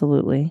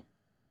 Absolutely.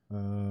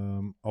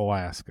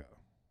 Alaska.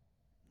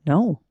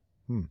 No.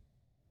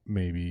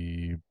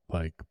 Maybe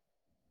like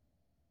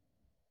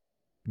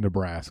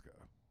Nebraska.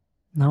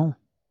 No.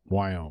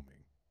 Wyoming.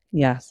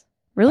 Yes.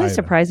 Really Idaho.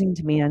 surprising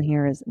to me on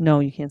here is no,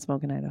 you can't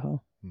smoke in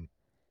Idaho.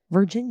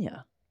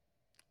 Virginia.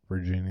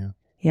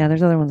 Yeah,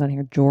 there's other ones on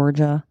here.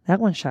 Georgia. That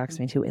one shocks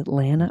me too.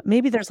 Atlanta.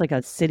 Maybe there's like a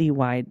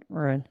citywide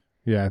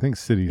Yeah, I think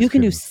cities. You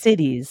can do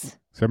cities.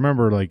 So I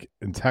remember like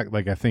in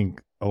I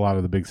think a lot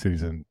of the big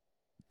cities in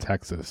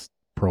Texas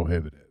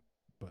prohibit it,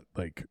 but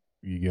like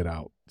you get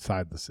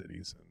outside the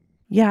cities.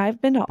 Yeah,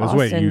 I've been to Austin. That's the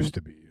way it used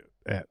to be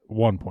at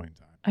one point in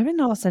time. I've been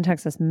to Austin,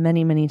 Texas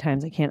many, many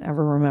times. I can't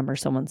ever remember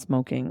someone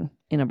smoking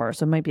in a bar.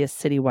 So it might be a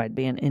citywide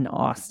ban in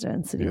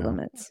Austin, city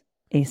limits.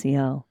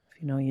 ACL.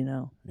 If you know, you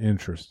know.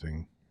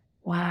 Interesting.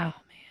 Wow,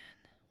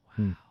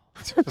 man.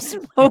 Wow. I'm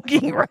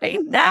smoking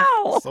right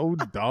now. So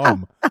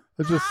dumb.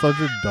 That's just such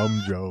a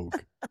dumb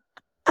joke.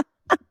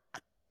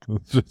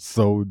 It's just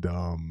so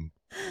dumb.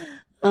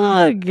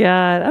 Oh,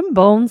 God. I'm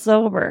bone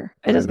sober.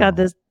 I just got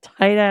this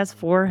tight-ass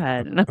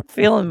forehead, and I'm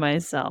feeling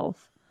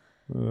myself.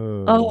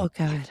 Oh,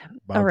 God.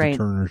 About All right. to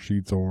turn her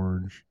sheets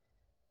orange.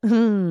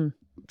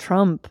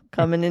 Trump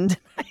coming in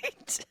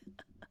tonight.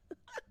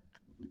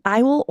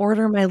 I will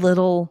order my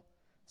little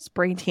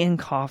spray tan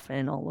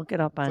coffin. I'll look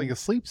it up on. It's like a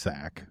sleep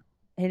sack.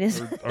 It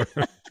is.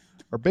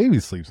 Our baby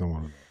sleeps in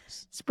one of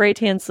those. Spray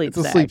tan sleep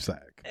sack. It's a sleep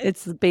sack.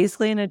 It's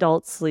basically an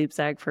adult sleep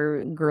sack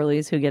for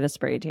girlies who get a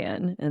spray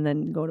tan and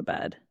then go to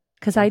bed.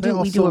 Because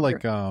we do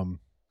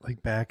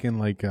like back in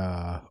like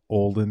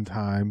olden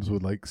times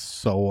would like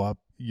sew up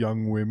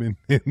young women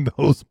in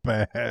those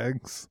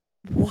bags.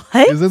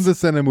 What? Isn't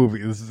this in a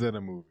movie? This is in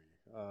a movie.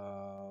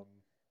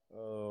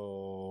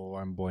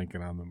 I'm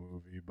blanking on the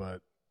movie,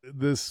 but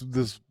this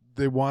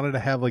they wanted to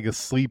have like a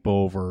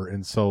sleepover,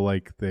 and so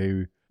like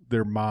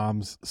their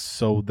moms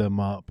sewed them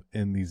up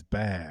in these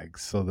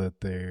bags so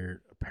that they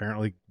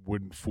apparently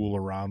wouldn't fool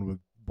around with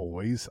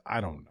boys.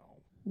 I don't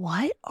know.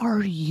 What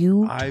are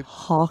you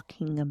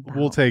talking about?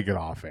 We'll take it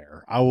off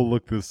air. I will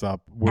look this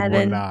up when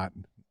we're not.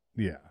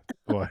 Yeah.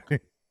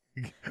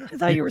 I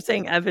thought you were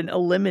saying, Evan,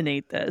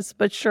 eliminate this,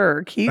 but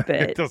sure, keep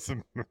it. It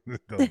doesn't. I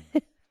don't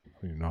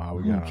even know how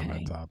we got on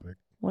Okay. that topic.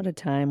 What a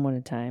time. What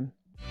a time.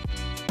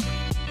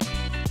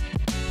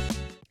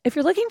 If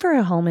you're looking for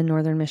a home in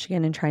Northern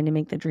Michigan and trying to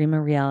make the dream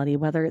a reality,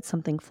 whether it's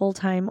something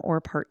full-time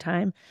or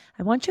part-time,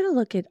 I want you to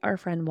look at our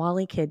friend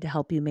Wally Kidd to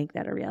help you make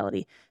that a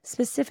reality.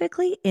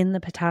 Specifically in the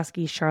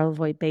Petoskey,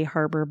 Charlevoix, Bay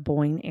Harbor,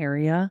 Boyne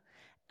area,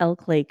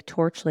 Elk Lake,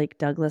 Torch Lake,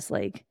 Douglas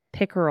Lake,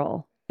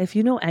 Pickerel. If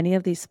you know any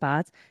of these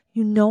spots,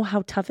 you know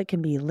how tough it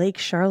can be, Lake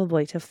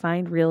Charlevoix, to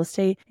find real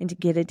estate and to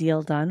get a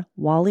deal done.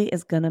 Wally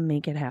is going to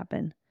make it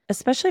happen.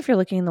 Especially if you're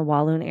looking in the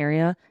Walloon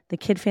area, the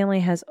Kidd family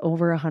has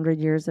over 100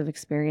 years of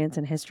experience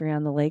and history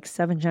on the lake,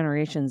 7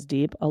 generations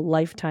deep, a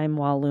lifetime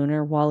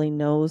Wallooner. Wally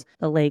knows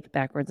the lake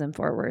backwards and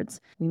forwards.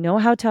 We know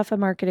how tough a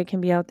market it can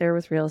be out there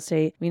with real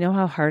estate. We know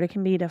how hard it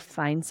can be to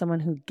find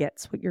someone who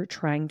gets what you're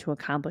trying to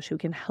accomplish, who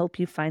can help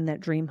you find that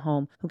dream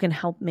home, who can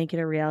help make it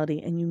a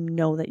reality, and you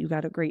know that you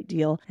got a great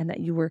deal and that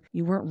you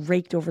weren't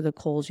raked over the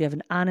coals. You have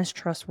an honest,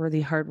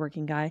 trustworthy,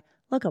 hardworking guy.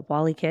 Look up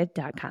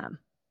WallyKidd.com.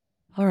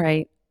 All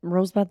right,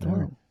 Rosebud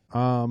Thorn.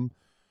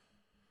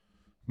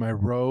 My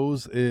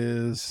rose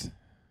is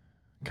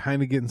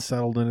kind of getting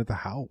settled in at the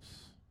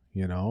house.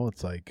 You know,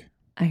 it's like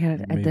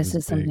this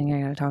is something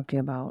I got to talk to you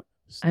about.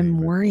 I'm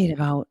worried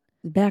about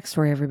the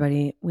backstory,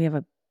 everybody. We have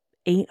a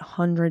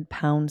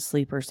 800-pound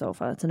sleeper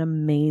sofa. It's an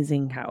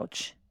amazing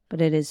couch,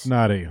 but it is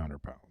not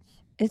 800 pounds.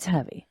 It's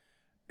heavy.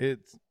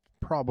 It's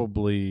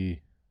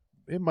probably,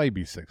 it might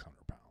be 600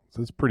 pounds.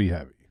 It's pretty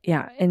heavy.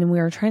 Yeah, and we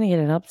were trying to get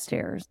it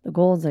upstairs. The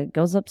goal is that it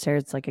goes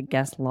upstairs. It's like a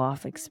guest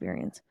loft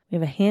experience. We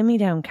have a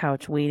hand-me-down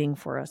couch waiting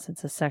for us.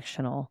 It's a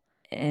sectional,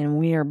 and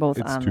we are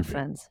both on the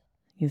fence.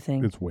 You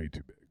think? It's way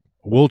too big.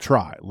 We'll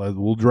try.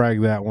 We'll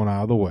drag that one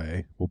out of the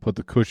way. We'll put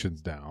the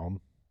cushions down.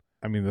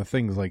 I mean, the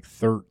thing's like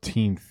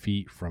 13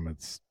 feet from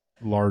its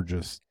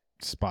largest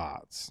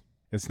spots.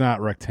 It's not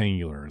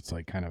rectangular. It's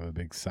like kind of a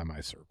big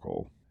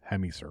semicircle,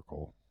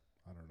 hemicircle.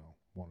 I don't know,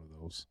 one of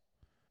those.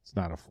 It's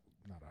not a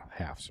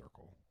half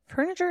circle.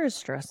 Furniture is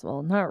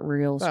stressful, not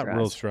real stress. Not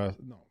real stress.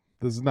 No,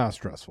 this is not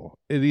stressful.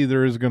 It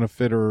either is going to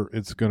fit or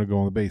it's going to go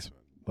in the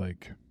basement.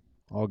 Like,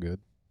 all good.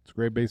 It's a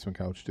great basement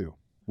couch, too.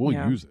 We'll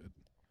use it.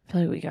 I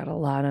feel like I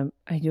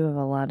do have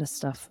a lot of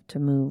stuff to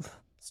move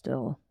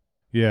still.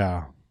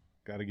 Yeah.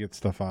 Got to get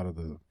stuff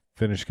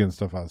finish getting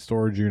stuff out of the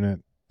storage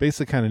unit.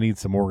 Basically kind of need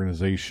some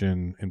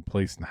organization in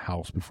place in the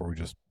house before we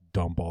just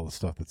dump all the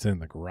stuff that's in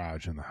the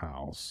garage in the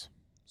house.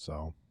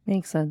 So...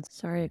 Makes sense.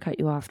 Sorry I cut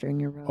you off during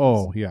your rose.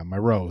 Oh, yeah, my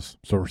rose.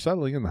 So we're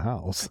settling in the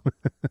house.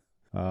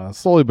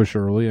 Slowly but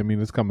surely. I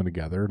mean, it's coming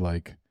together.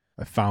 Like,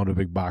 I found a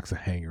big box of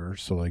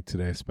hangers. So, like,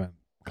 today I spent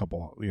a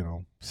couple,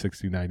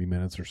 60, 90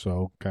 minutes or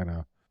so kind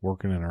of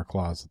working in our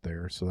closet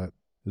there. So that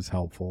is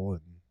helpful.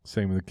 And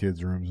same with the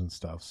kids' rooms and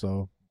stuff.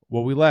 So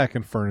what we lack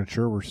in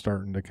furniture, we're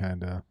starting to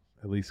kind of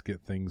at least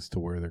get things to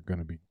where they're going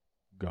to be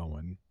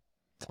going.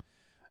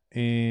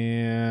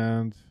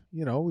 And,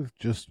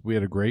 we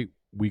had a great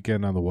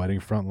weekend on the wedding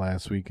front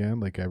last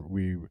weekend. Like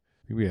we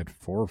had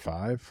 4 or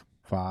 5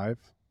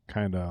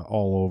 kind of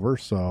all over,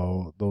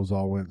 so those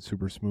all went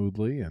super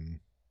smoothly, and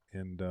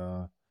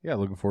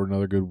looking forward to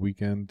another good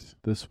weekend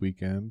this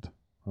weekend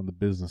on the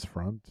business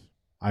front.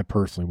 I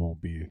personally won't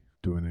be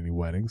doing any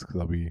weddings because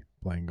I'll be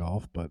playing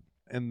golf,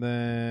 and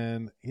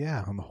then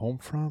on the home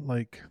front,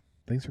 like,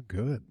 things are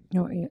good.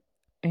 No, are you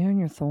on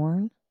your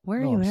thorn?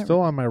 Where are you at? I'm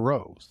still on my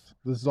rose.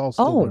 This is all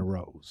still my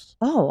rose.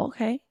 Oh,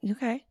 okay.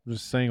 Okay. I'm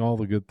just saying all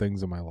the good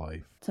things in my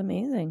life. It's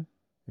amazing.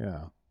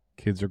 Yeah.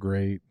 Kids are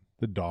great.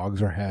 The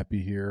dogs are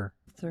happy here.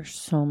 They're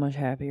so much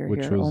happier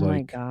here. Oh,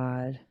 my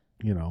God.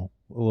 A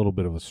little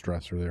bit of a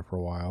stressor there for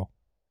a while.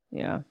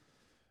 Yeah.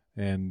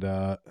 And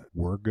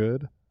we're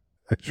good.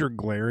 You're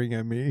glaring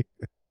at me.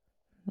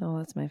 No,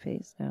 that's my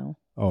face now.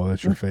 Oh,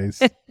 that's your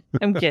face?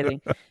 I'm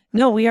kidding.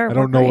 No, we are. I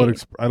don't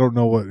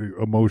know what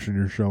emotion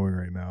you're showing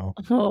right now.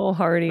 Oh,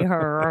 hardy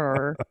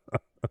har.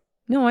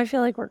 No, I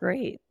feel like we're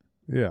great.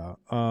 Yeah.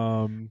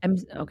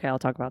 Okay. I'll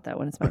talk about that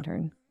when it's my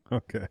turn.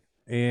 Okay.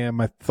 And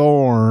my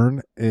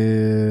thorn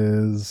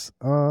is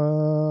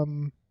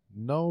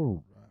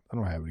no, I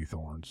don't have any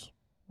thorns.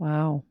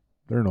 Wow.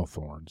 There are no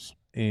thorns.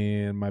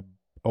 And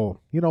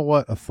you know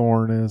what a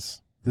thorn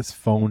is? This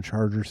phone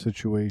charger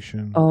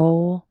situation.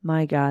 Oh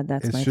my God,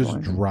 that's my thorn. It's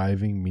just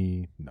driving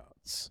me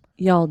nuts.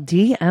 Y'all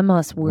DM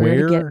us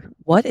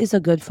what is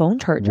a good phone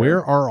charger?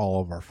 Where are all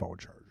of our phone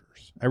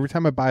chargers? Every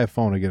time I buy a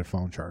phone, I get a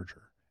phone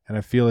charger, and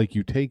I feel like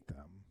you take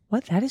them.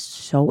 What? That is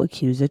so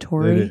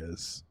accusatory. It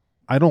is.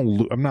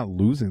 I'm not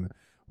losing them.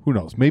 Who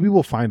knows? Maybe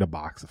we'll find a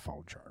box of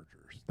phone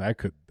chargers. That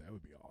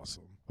would be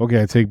awesome.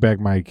 Okay, I take back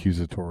my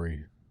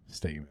accusatory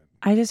statement.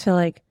 I just feel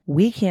like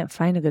we can't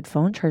find a good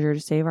phone charger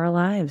to save our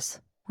lives.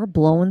 We're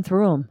blowing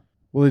through them.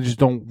 Well, they just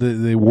don't.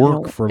 They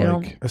work for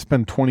I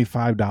spent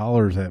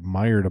 $25 at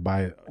Meijer to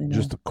buy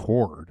just a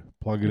cord,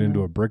 plug it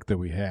into a brick that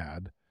we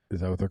had.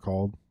 Is that what they're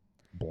called?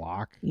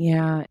 Block?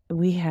 Yeah,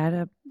 we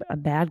had a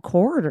bad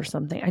cord or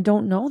something. I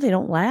don't know. They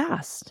don't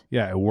last.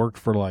 Yeah, it worked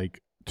for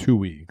like 2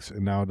 weeks,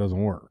 and now it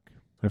doesn't work.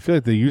 I feel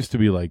like they used to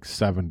be like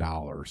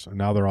 $7, and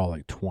now they're all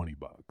like $20.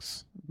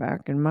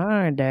 Back in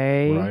my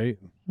day. Right?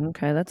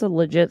 Okay, that's a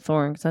legit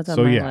thorn because that's on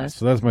So my yeah, list.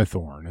 so that's my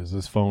thorn. Is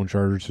this phone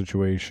charger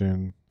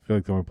situation? I feel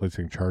like the only place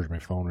I can charge my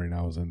phone right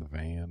now is in the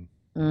van.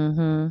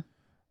 Mm-hmm.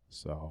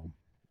 So,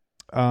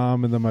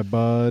 and then my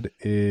bud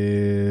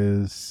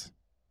is,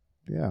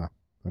 yeah.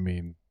 I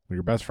mean, when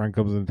your best friend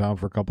comes into town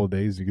for a couple of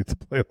days, you get to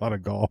play a lot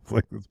of golf.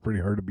 Like it's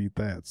pretty hard to beat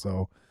that.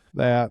 So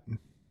that,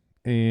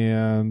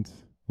 and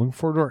looking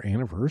forward to our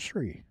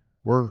anniversary.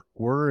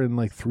 We're in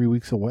like 3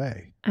 weeks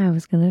away. I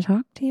was going to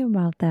talk to you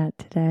about that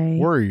today.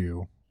 Where are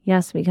you?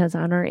 Yes, because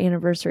on our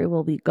anniversary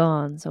we'll be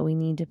gone, so we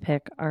need to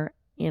pick our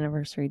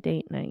anniversary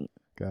date night.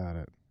 Got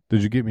it.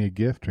 Did you get me a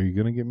gift? Are you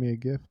going to get me a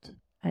gift?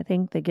 I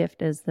think the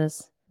gift is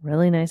this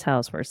really nice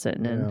house we're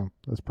sitting in. Yeah,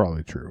 that's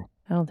probably true.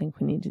 I don't think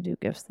we need to do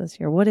gifts this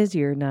year. What is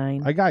year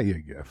 9? I got you a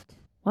gift.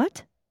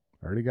 What?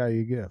 I already got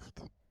you a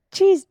gift.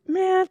 Jeez,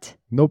 Matt.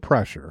 No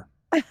pressure.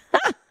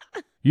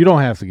 You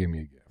don't have to give me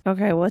a gift.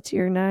 Okay, what's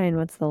year 9?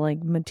 What's the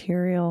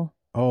material?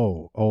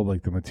 Oh,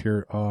 like the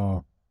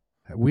material.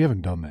 We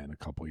haven't done that in a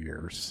couple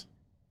years.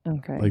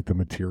 Okay. Like the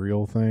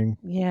material thing.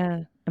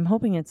 Yeah, I'm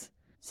hoping it's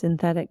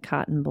synthetic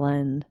cotton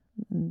blend.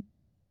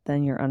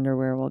 Then your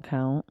underwear will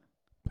count.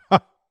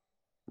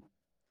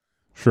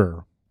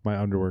 Sure, my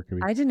underwear can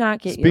be. I did not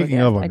get you. Speaking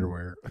of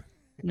underwear.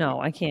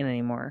 No, I can't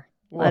anymore.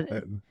 What?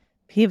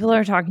 People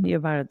are talking to you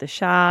about it at the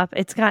shop.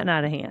 It's gotten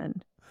out of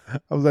hand.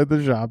 I was at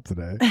the shop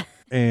today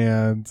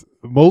and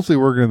mostly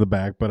working in the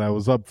back, but I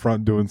was up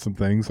front doing some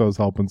things. So I was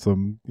helping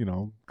some,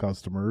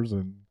 customers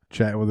and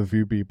chatting with a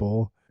few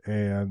people.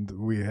 And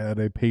we had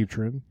a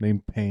patron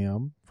named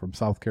Pam from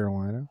South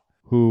Carolina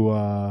who,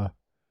 I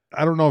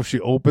don't know if she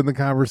opened the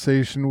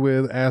conversation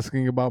with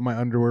asking about my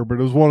underwear, but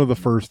it was one of the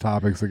first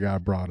topics that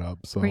got brought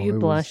up. So were you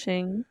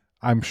blushing?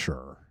 I'm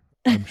sure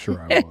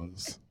I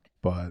was,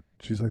 but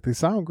she's like, they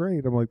sound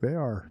great. I'm like, they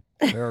are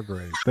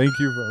great. Thank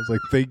you. I was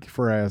like, thank you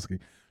for asking.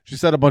 She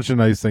said a bunch of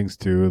nice things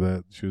too,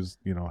 that she was,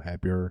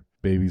 happy her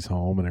baby's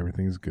home and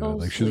everything's good.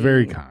 Oh, she was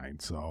very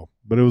kind. So,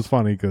 but it was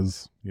funny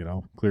because,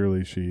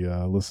 clearly she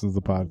listens to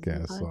the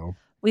podcast. So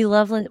we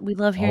love hearing all the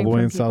way from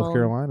in people South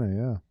Carolina.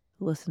 Yeah.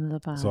 who listen to the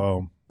podcast.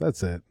 So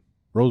that's it.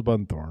 Rosebud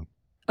and Thorn.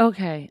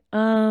 Okay.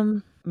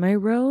 My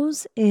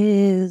rose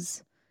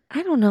is,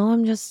 I don't know.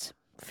 I'm just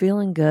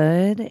feeling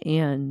good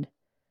and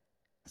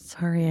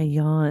sorry I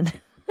yawned.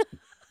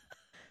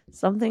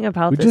 Something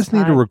about We this just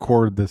need to vibe.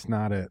 record this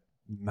not at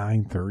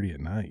 9:30 at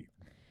night,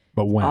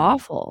 but when?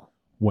 Awful.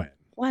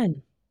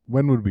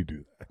 When would we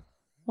do that?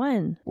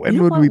 When When you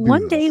know would what? we do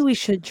One this? day we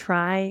should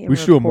try and We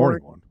should do a record.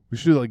 morning one. We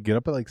should get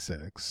up at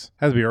 6.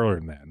 Has to be earlier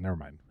than that. Never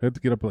mind. We have to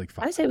get up at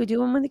 5. I say we do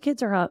them when the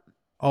kids are up.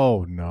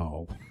 Oh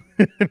no.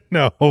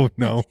 No,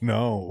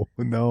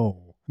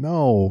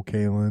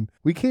 Kaylin.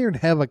 We can't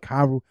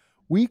have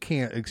we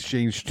can't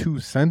exchange 2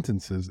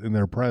 sentences in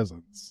their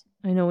presence.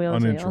 I know we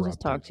always say, I'll just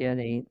Uninterrupted. talk to you at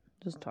 8.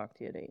 Just talk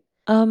to you at 8.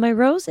 My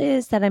rose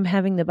is that I'm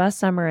having the best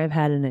summer I've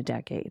had in a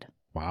decade.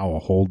 Wow, a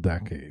whole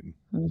decade.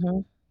 Mm-hmm.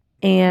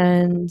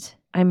 And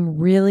I'm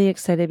really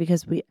excited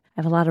because we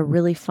have a lot of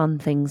really fun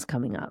things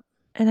coming up.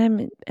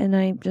 And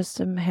I just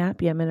am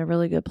happy. I'm in a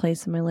really good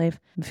place in my life.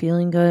 I'm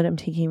feeling good. I'm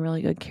taking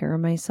really good care of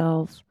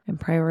myself. I'm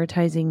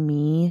prioritizing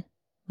me.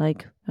 I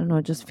don't know,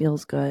 it just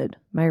feels good.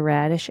 My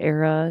radish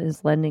era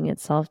is lending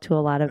itself to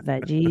a lot of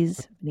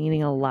veggies. I'm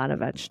eating a lot of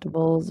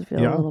vegetables. I feel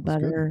a little it's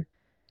good. better.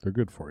 They're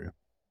good for you.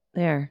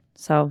 There.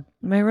 So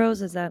my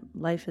rose is that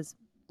life is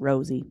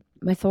rosy.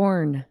 My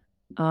thorn.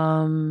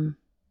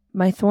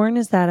 My thorn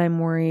is that I'm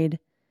worried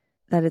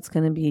that it's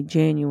going to be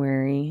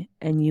January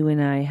and you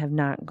and I have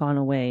not gone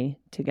away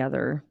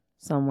together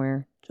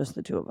somewhere, just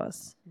the two of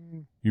us.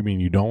 You mean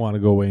you don't want to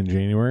go away in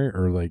January,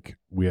 or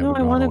we haven't? No,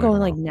 I want to go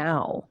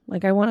now.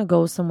 I want to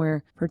go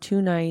somewhere for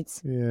 2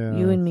 nights. Yeah,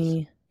 You and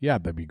me. Yeah,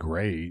 that'd be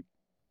great.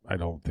 I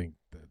don't think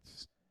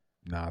that's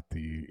not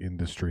the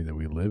industry that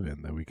we live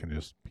in, that we can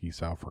just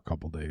peace out for a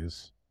couple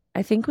days.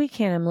 I think we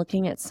can. I'm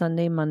looking at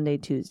Sunday, Monday,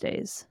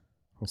 Tuesdays.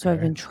 Okay. So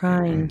I've been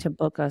trying to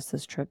book us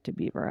this trip to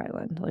Beaver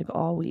Island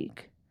all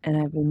week. And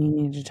I've been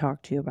meaning to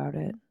talk to you about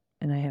it.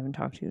 And I haven't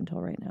talked to you until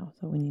right now.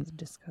 So we need to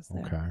discuss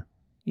that. Okay.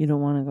 You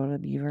don't want to go to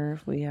Beaver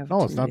if we have No,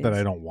 2 it's not days. that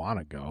I don't want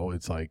to go.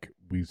 It's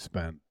we've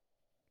spent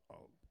a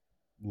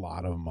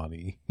lot of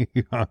money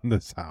on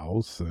this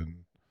house, and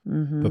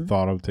the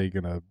thought of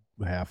taking a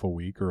half a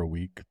week or a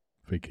week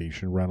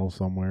vacation rental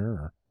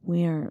somewhere.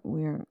 We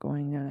aren't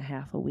going on a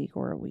half a week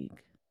or a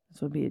week.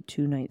 This would be a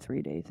 2-night,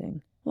 3-day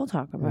thing. We'll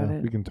talk about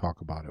it. We can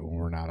talk about it when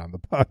we're not on the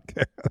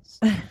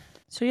podcast.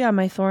 So yeah,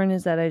 my thorn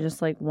is that I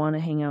just want to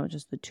hang out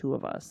just the 2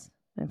 of us.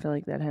 I feel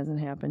like that hasn't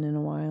happened in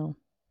a while.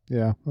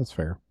 Yeah, that's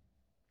fair.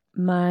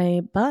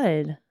 My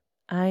bud,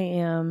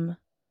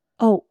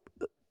 so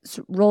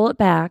roll it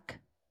back.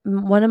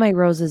 One of my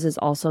roses is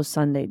also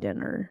Sunday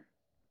dinner.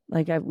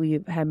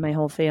 We've had my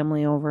whole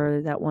family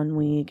over that one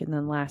week, and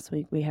then last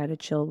week we had a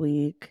chill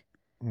week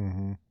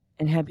and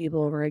had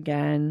people over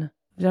again.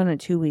 We've done it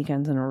 2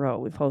 weekends in a row.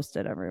 We've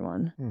hosted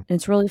everyone. Hmm. And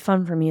it's really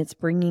fun for me. It's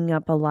bringing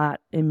up a lot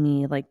in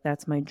me. Like,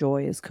 that's my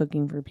joy, is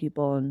cooking for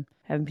people and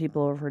having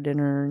people over for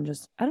dinner. And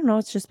just, I don't know,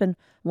 it's just been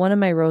one of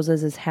my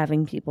roses is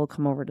having people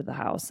come over to the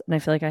house. And I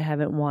feel like I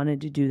haven't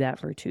wanted to do that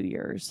for 2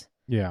 years.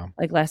 Yeah.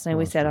 Like last night,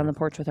 we that's sat on true. the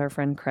porch with our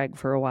friend Craig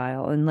for a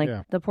while. And like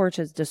Yeah. the porch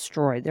is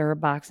destroyed. There are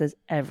boxes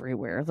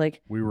everywhere.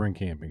 Like, We were in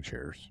camping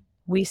chairs.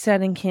 we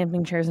sat in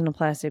camping chairs in a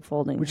plastic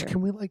folding Which chair.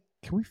 can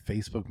we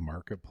Facebook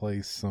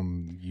Marketplace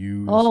some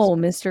used? Oh,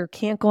 Mr.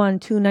 Can't Go On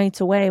 2 Nights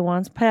Away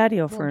wants patio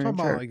No, I'm furniture.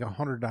 talking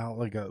about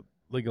like $100,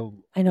 like a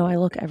I know. I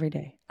look every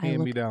day.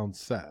 hand-me-down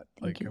set.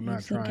 Think Like you I'm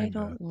not think trying I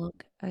don't to.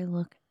 look. I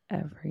look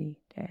every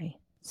day.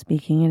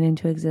 Speaking it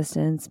into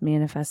existence,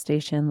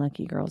 manifestation,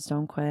 lucky girls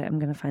don't quit. I'm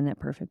going to find that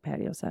perfect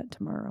patio set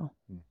tomorrow.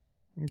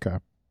 Okay.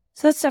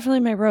 So that's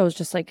definitely my rose,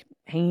 just like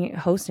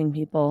hosting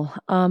people.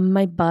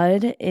 My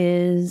bud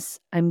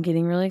is, I'm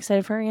getting really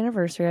excited for our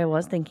anniversary. I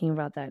was thinking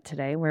about that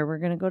today, where we're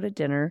going to go to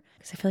dinner,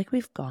 because I feel like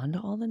we've gone to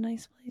all the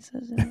nice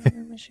places in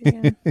Northern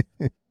Michigan.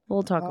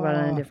 We'll talk about it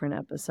on a different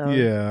episode.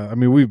 Yeah, I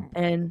mean we've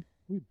And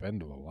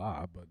been to a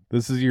lot, but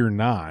this is year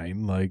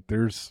 9. Like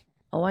there's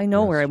I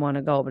know where I want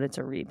to go, but it's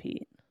a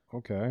repeat.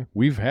 okay.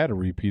 We've had a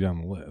repeat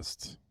on the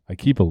list. I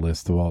keep a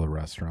list of all the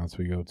restaurants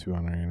we go to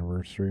on our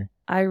anniversary.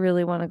 I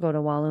really want to go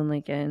to Walloon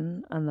Lake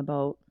Inn on the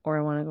boat, or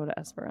I want to go to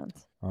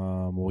Esperance.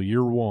 Well,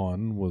 year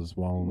 1 was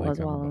Walloon Lake,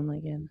 Walloon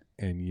Lake Inn,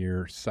 and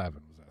year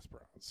 7 was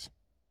Esperance.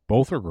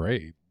 Both are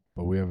great,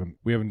 but we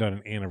haven't done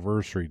an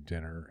anniversary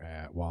dinner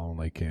at Walloon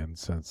Lake Inn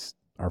since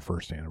our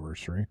first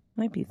anniversary.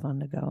 Might be fun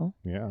to go.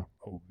 Yeah.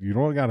 Oh, you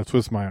don't got to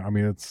twist my. I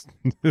mean, it's.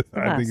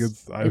 I think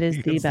it's. I It is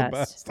think the it's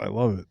best. I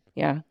love it.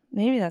 Yeah,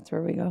 maybe that's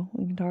where we go.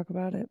 We can talk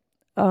about it.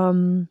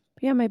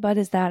 Yeah, my bud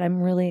is that. I'm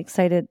really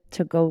excited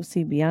to go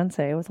see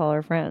Beyonce with all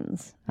our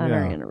friends on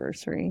our Yeah.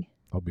 anniversary.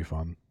 That'll be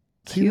fun.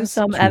 Cue that's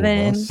some the two of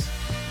Evan. us.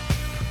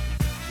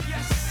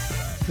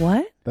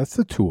 What? That's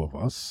the 2 of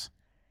us.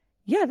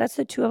 Yeah, that's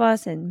the 2 of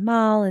us, and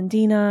Mal and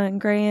Dina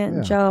and Grant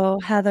and Yeah. Joe,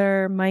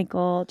 Heather,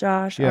 Michael,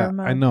 Josh, Yeah,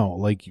 Arma. I know.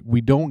 Like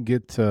we don't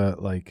get to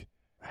like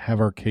have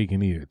our cake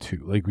and eat it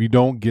too. Like we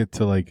don't get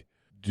to like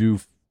do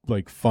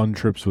like fun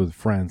trips with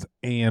friends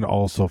and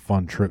also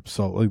fun trips.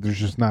 So like there's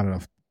just not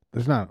enough.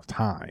 There's not enough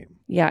time.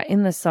 Yeah,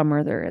 in the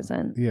summer there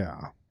isn't.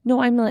 Yeah.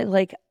 No, I'm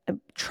like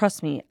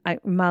trust me,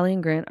 Molly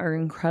and Grant are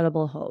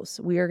incredible hosts.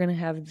 We are going to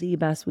have the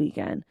best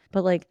weekend.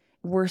 But like,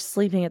 we're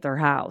sleeping at their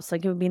house.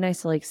 Like, it would be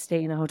nice to like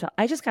stay in a hotel.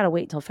 I just got to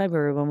wait till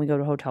February when we go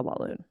to Hotel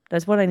Walloon.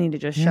 That's what I need to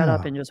just shut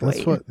up and just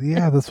that's wait.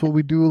 That's what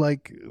we do.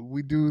 Like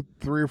we do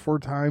 3 or 4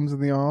 times in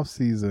the off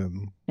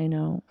season. I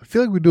know. I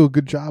feel like we do a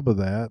good job of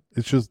that.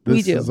 It's just We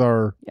this do. is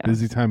our Yeah.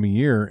 busy time of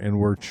year, and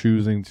we're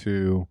choosing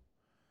to,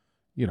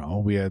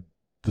 we had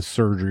the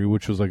surgery,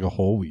 which was like a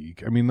whole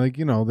week. I mean, like,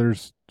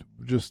 there's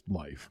just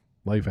life.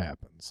 Life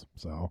happens.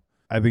 So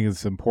I think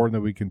it's important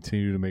that we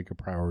continue to make a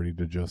priority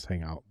to just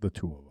hang out, the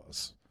 2 of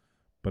us.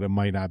 But it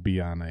might not be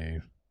on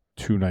a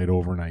 2-night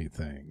overnight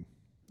thing.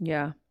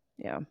 Yeah.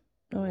 Yeah.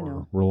 Oh, I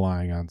know. Or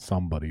relying on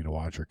somebody to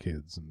watch our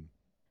kids. And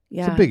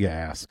Yeah. It's a big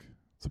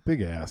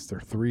ask. They're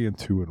 3 and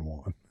 2 and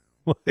 1.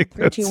 Like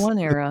 3-2-1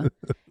 era.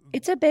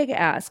 It's a big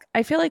ask.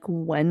 I feel like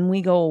when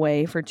we go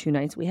away for 2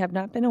 nights, we have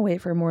not been away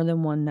for more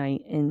than 1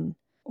 night in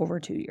over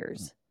 2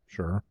 years.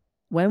 Sure.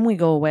 When we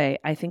go away,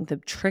 I think the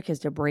trick is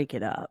to break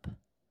it up.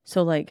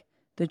 So like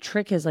the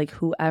trick is like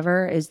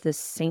whoever is this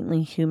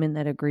saintly human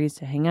that agrees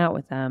to hang out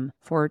with them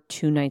for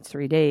 2 nights,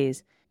 3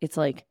 days, it's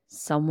like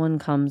someone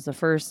comes the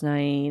first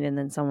night and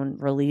then someone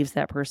relieves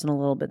that person a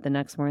little bit the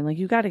next morning. Like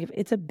you got to give,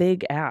 it's a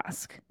big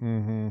ask.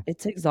 Mm-hmm.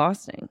 It's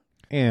exhausting.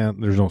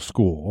 And there's no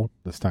school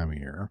this time of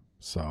year.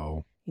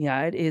 So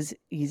Yeah, it is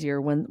easier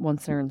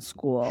once they're in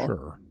school.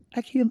 sure.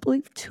 I can't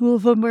believe 2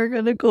 of them are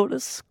going to go to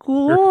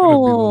school. They're going to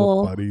be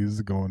little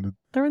buddies going to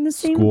They're in the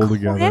same school class.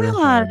 together.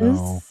 I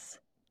know.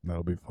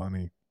 That'll be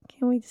funny.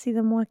 Can't wait to see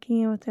them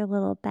walking in with their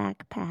little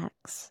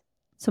backpacks.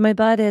 So my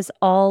bud is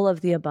all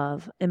of the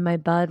above. And my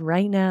bud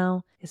right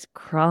now is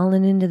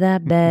crawling into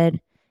that bed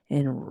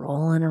and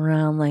rolling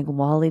around like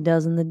Wally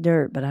does in the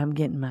dirt. But I'm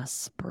getting my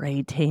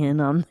spray tan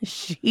on the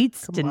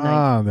sheets Come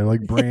tonight. on. They're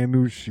like brand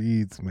new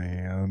sheets,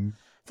 man.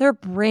 They're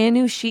brand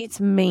new sheets,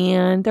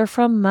 man. They're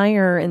from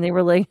Meyer. And they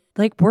were like,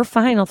 we're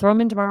fine. I'll throw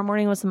them in tomorrow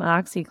morning with some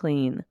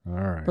OxyClean. All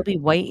right. They'll be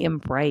white and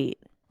bright.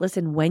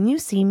 Listen, when you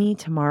see me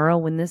tomorrow,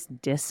 when this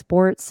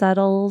Dysport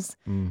settles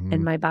Mhm.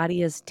 and my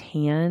body is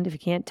tanned, if you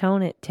can't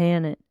tone it,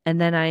 tan it.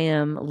 And then I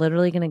am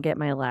literally going to get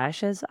my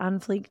lashes on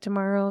fleek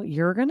tomorrow.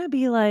 You're going to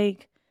be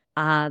like,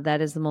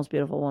 that is the most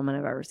beautiful woman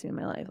I've ever seen in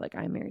my life. Like,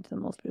 I'm married to the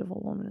most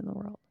beautiful woman in the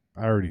world.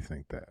 I already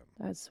think that.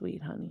 That's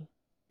sweet, honey.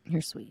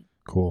 You're sweet.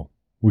 Cool.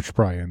 We should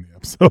probably end the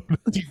episode.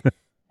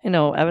 I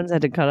know Evans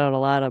had to cut out a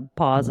lot of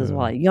pauses Yeah.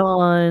 while I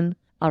yawn.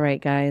 All right,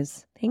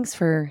 guys. Thanks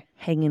for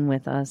hanging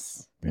with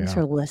us. Thanks Yeah.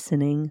 for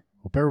listening.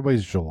 Hope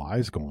everybody's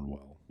July's going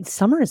well.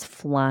 Summer is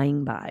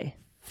flying by.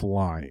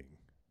 Flying.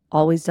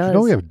 Always does. You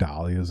know we have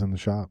dahlias in the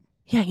shop.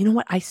 Yeah, you know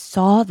what? I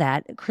saw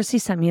that. Chrissy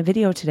sent me a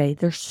video today.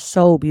 They're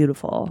so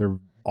beautiful. They're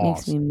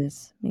awesome.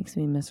 Makes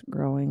me miss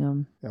growing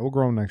them. Yeah, we'll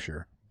grow them next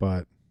year.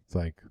 But It's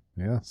like,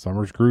 yeah,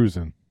 summer's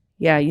cruising.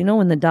 Yeah, you know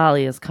when the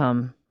dahlias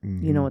come.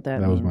 You know what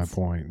that That means. was my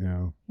point,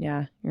 yeah.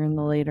 Yeah, you're in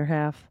the later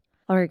half.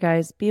 All right,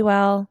 guys, be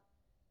well.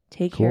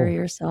 Take care of Cool.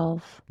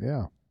 yourself.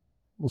 Yeah.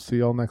 We'll see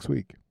y'all next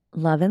week.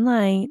 Love and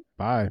light.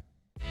 Bye.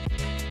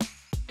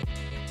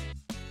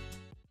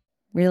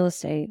 Real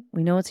estate.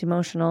 We know it's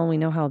emotional. We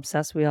know how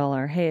obsessed we all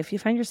are. Hey, if you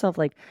find yourself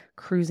like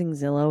cruising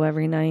Zillow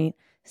every night,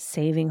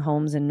 saving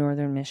homes in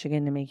northern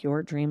Michigan to make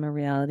your dream a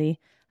reality,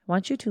 I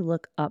want you to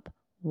look up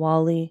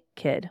Wally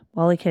Kidd,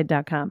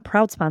 wallykid.com.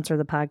 Proud sponsor of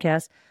the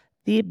podcast,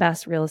 the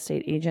best real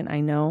estate agent I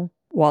know.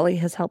 Wally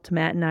has helped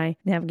Matt and I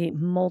navigate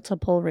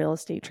multiple real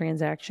estate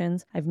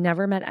transactions. I've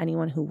never met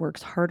anyone who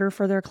works harder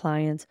for their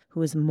clients,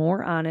 who is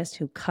more honest,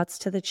 who cuts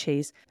to the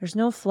chase. There's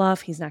no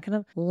fluff. He's not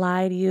going to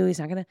lie to you. He's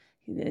not going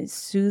to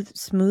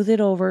smooth it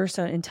over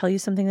and tell you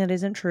something that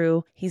isn't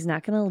true. He's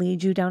not going to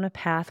lead you down a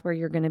path where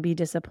you're going to be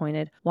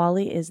disappointed.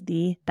 Wally is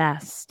the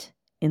best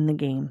in the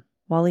game.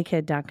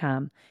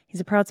 wallykid.com. He's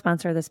a proud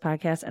sponsor of this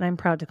podcast, and I'm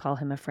proud to call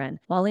him a friend.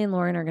 Wally and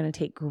Lauren are going to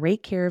take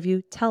great care of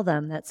you. Tell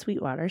them that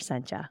Sweetwater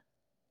sent ya.